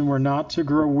nation, we're not to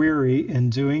grow weary in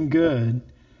doing good.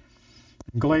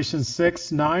 In Galatians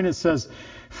 6:9, it says,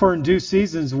 for in due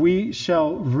seasons we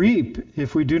shall reap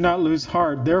if we do not lose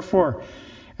heart. Therefore,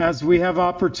 as we have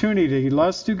opportunity, let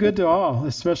us do good to all,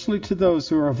 especially to those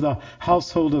who are of the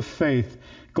household of faith.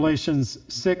 Galatians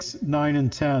 6:9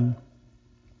 and 10.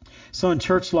 So in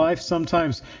church life,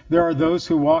 sometimes there are those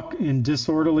who walk in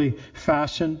disorderly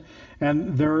fashion,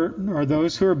 and there are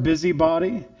those who are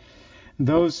busybody,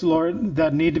 those, Lord,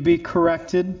 that need to be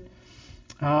corrected.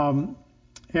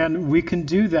 And we can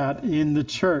do that in the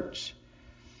church.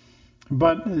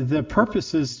 But the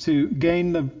purpose is to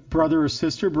gain the brother or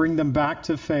sister, bring them back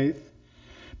to faith.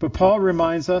 But Paul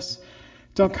reminds us,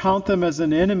 don't count them as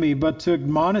an enemy, but to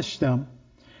admonish them,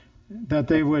 that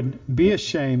they would be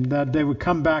ashamed, that they would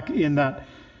come back in that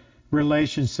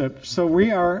relationship. So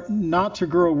we are not to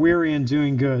grow weary in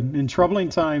doing good. In troubling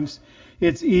times,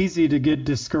 it's easy to get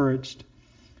discouraged.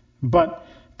 But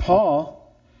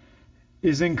Paul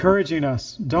is encouraging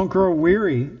us, don't grow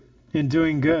weary in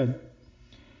doing good.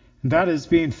 That is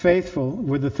being faithful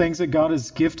with the things that God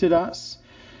has gifted us,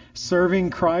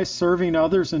 serving Christ, serving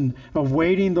others, and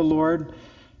awaiting the Lord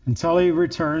until he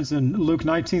returns. In Luke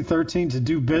 19:13, to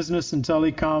do business until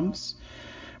he comes.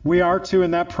 We are to,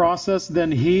 in that process,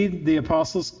 then heed the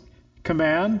apostles'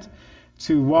 command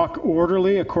to walk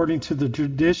orderly according to the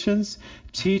traditions,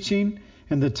 teaching,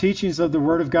 and the teachings of the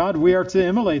Word of God. We are to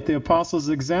emulate the apostles'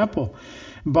 example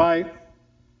by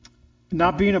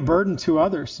not being a burden to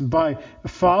others, by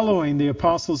following the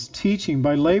apostles' teaching,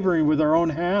 by laboring with our own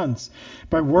hands,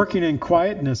 by working in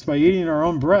quietness, by eating our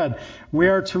own bread, we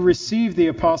are to receive the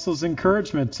apostles'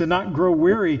 encouragement to not grow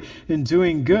weary in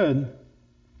doing good,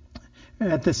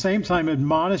 at the same time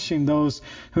admonishing those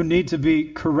who need to be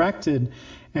corrected.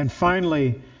 And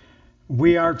finally,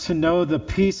 we are to know the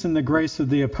peace and the grace of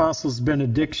the apostles'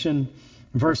 benediction.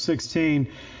 Verse 16,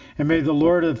 and may the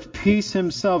Lord of peace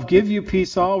himself give you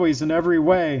peace always in every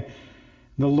way.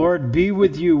 The Lord be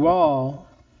with you all.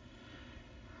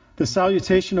 The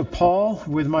salutation of Paul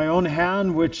with my own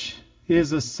hand, which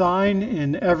is a sign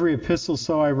in every epistle,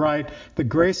 so I write, the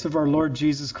grace of our Lord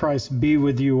Jesus Christ be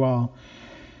with you all.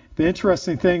 The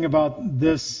interesting thing about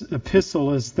this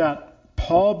epistle is that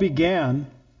Paul began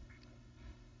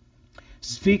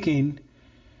speaking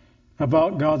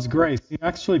about God's grace. He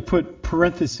actually put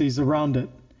parentheses around it.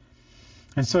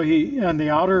 And so he, on the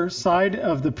outer side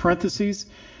of the parentheses,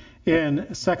 in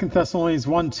 2 Thessalonians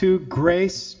 1:2,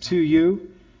 grace to you.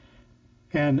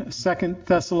 And 2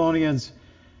 Thessalonians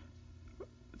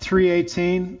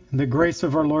 3:18, the grace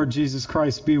of our Lord Jesus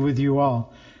Christ be with you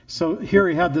all. So here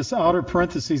he had this outer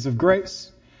parentheses of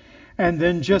grace. And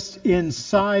then just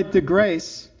inside the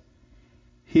grace,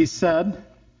 he said,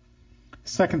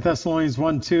 2 Thessalonians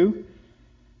 1:2,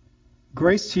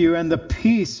 grace to you and the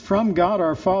peace from God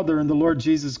our Father and the Lord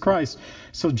Jesus Christ.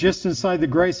 So just inside the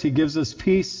grace, he gives us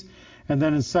peace. And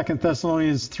then in 2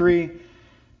 Thessalonians 3,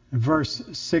 verse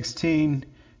 16,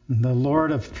 the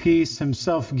Lord of peace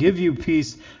himself give you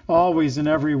peace always in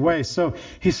every way. So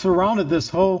he surrounded this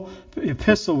whole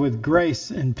epistle with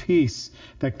grace and peace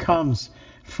that comes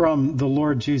from the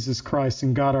Lord Jesus Christ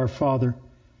and God our Father.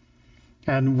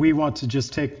 And we want to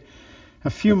just take a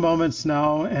few moments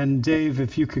now, and Dave,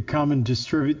 if you could come and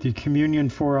distribute the communion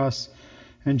for us,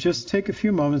 and just take a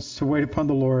few moments to wait upon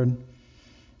the Lord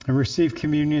and receive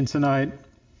communion tonight,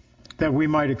 that we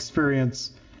might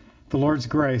experience the Lord's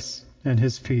grace and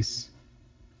his peace.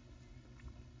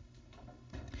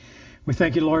 We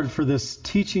thank you, Lord, for this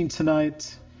teaching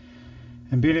tonight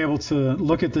and being able to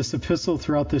look at this epistle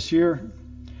throughout this year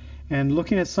and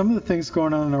looking at some of the things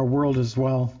going on in our world as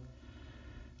well.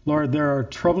 Lord, there are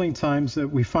troubling times that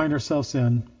we find ourselves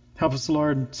in. Help us,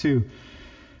 Lord, to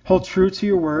hold true to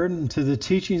your word and to the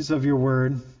teachings of your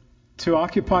word, to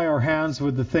occupy our hands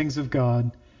with the things of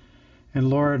God. And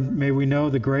Lord, may we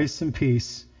know the grace and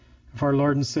peace of our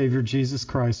Lord and Savior Jesus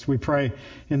Christ. We pray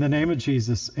in the name of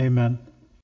Jesus. Amen.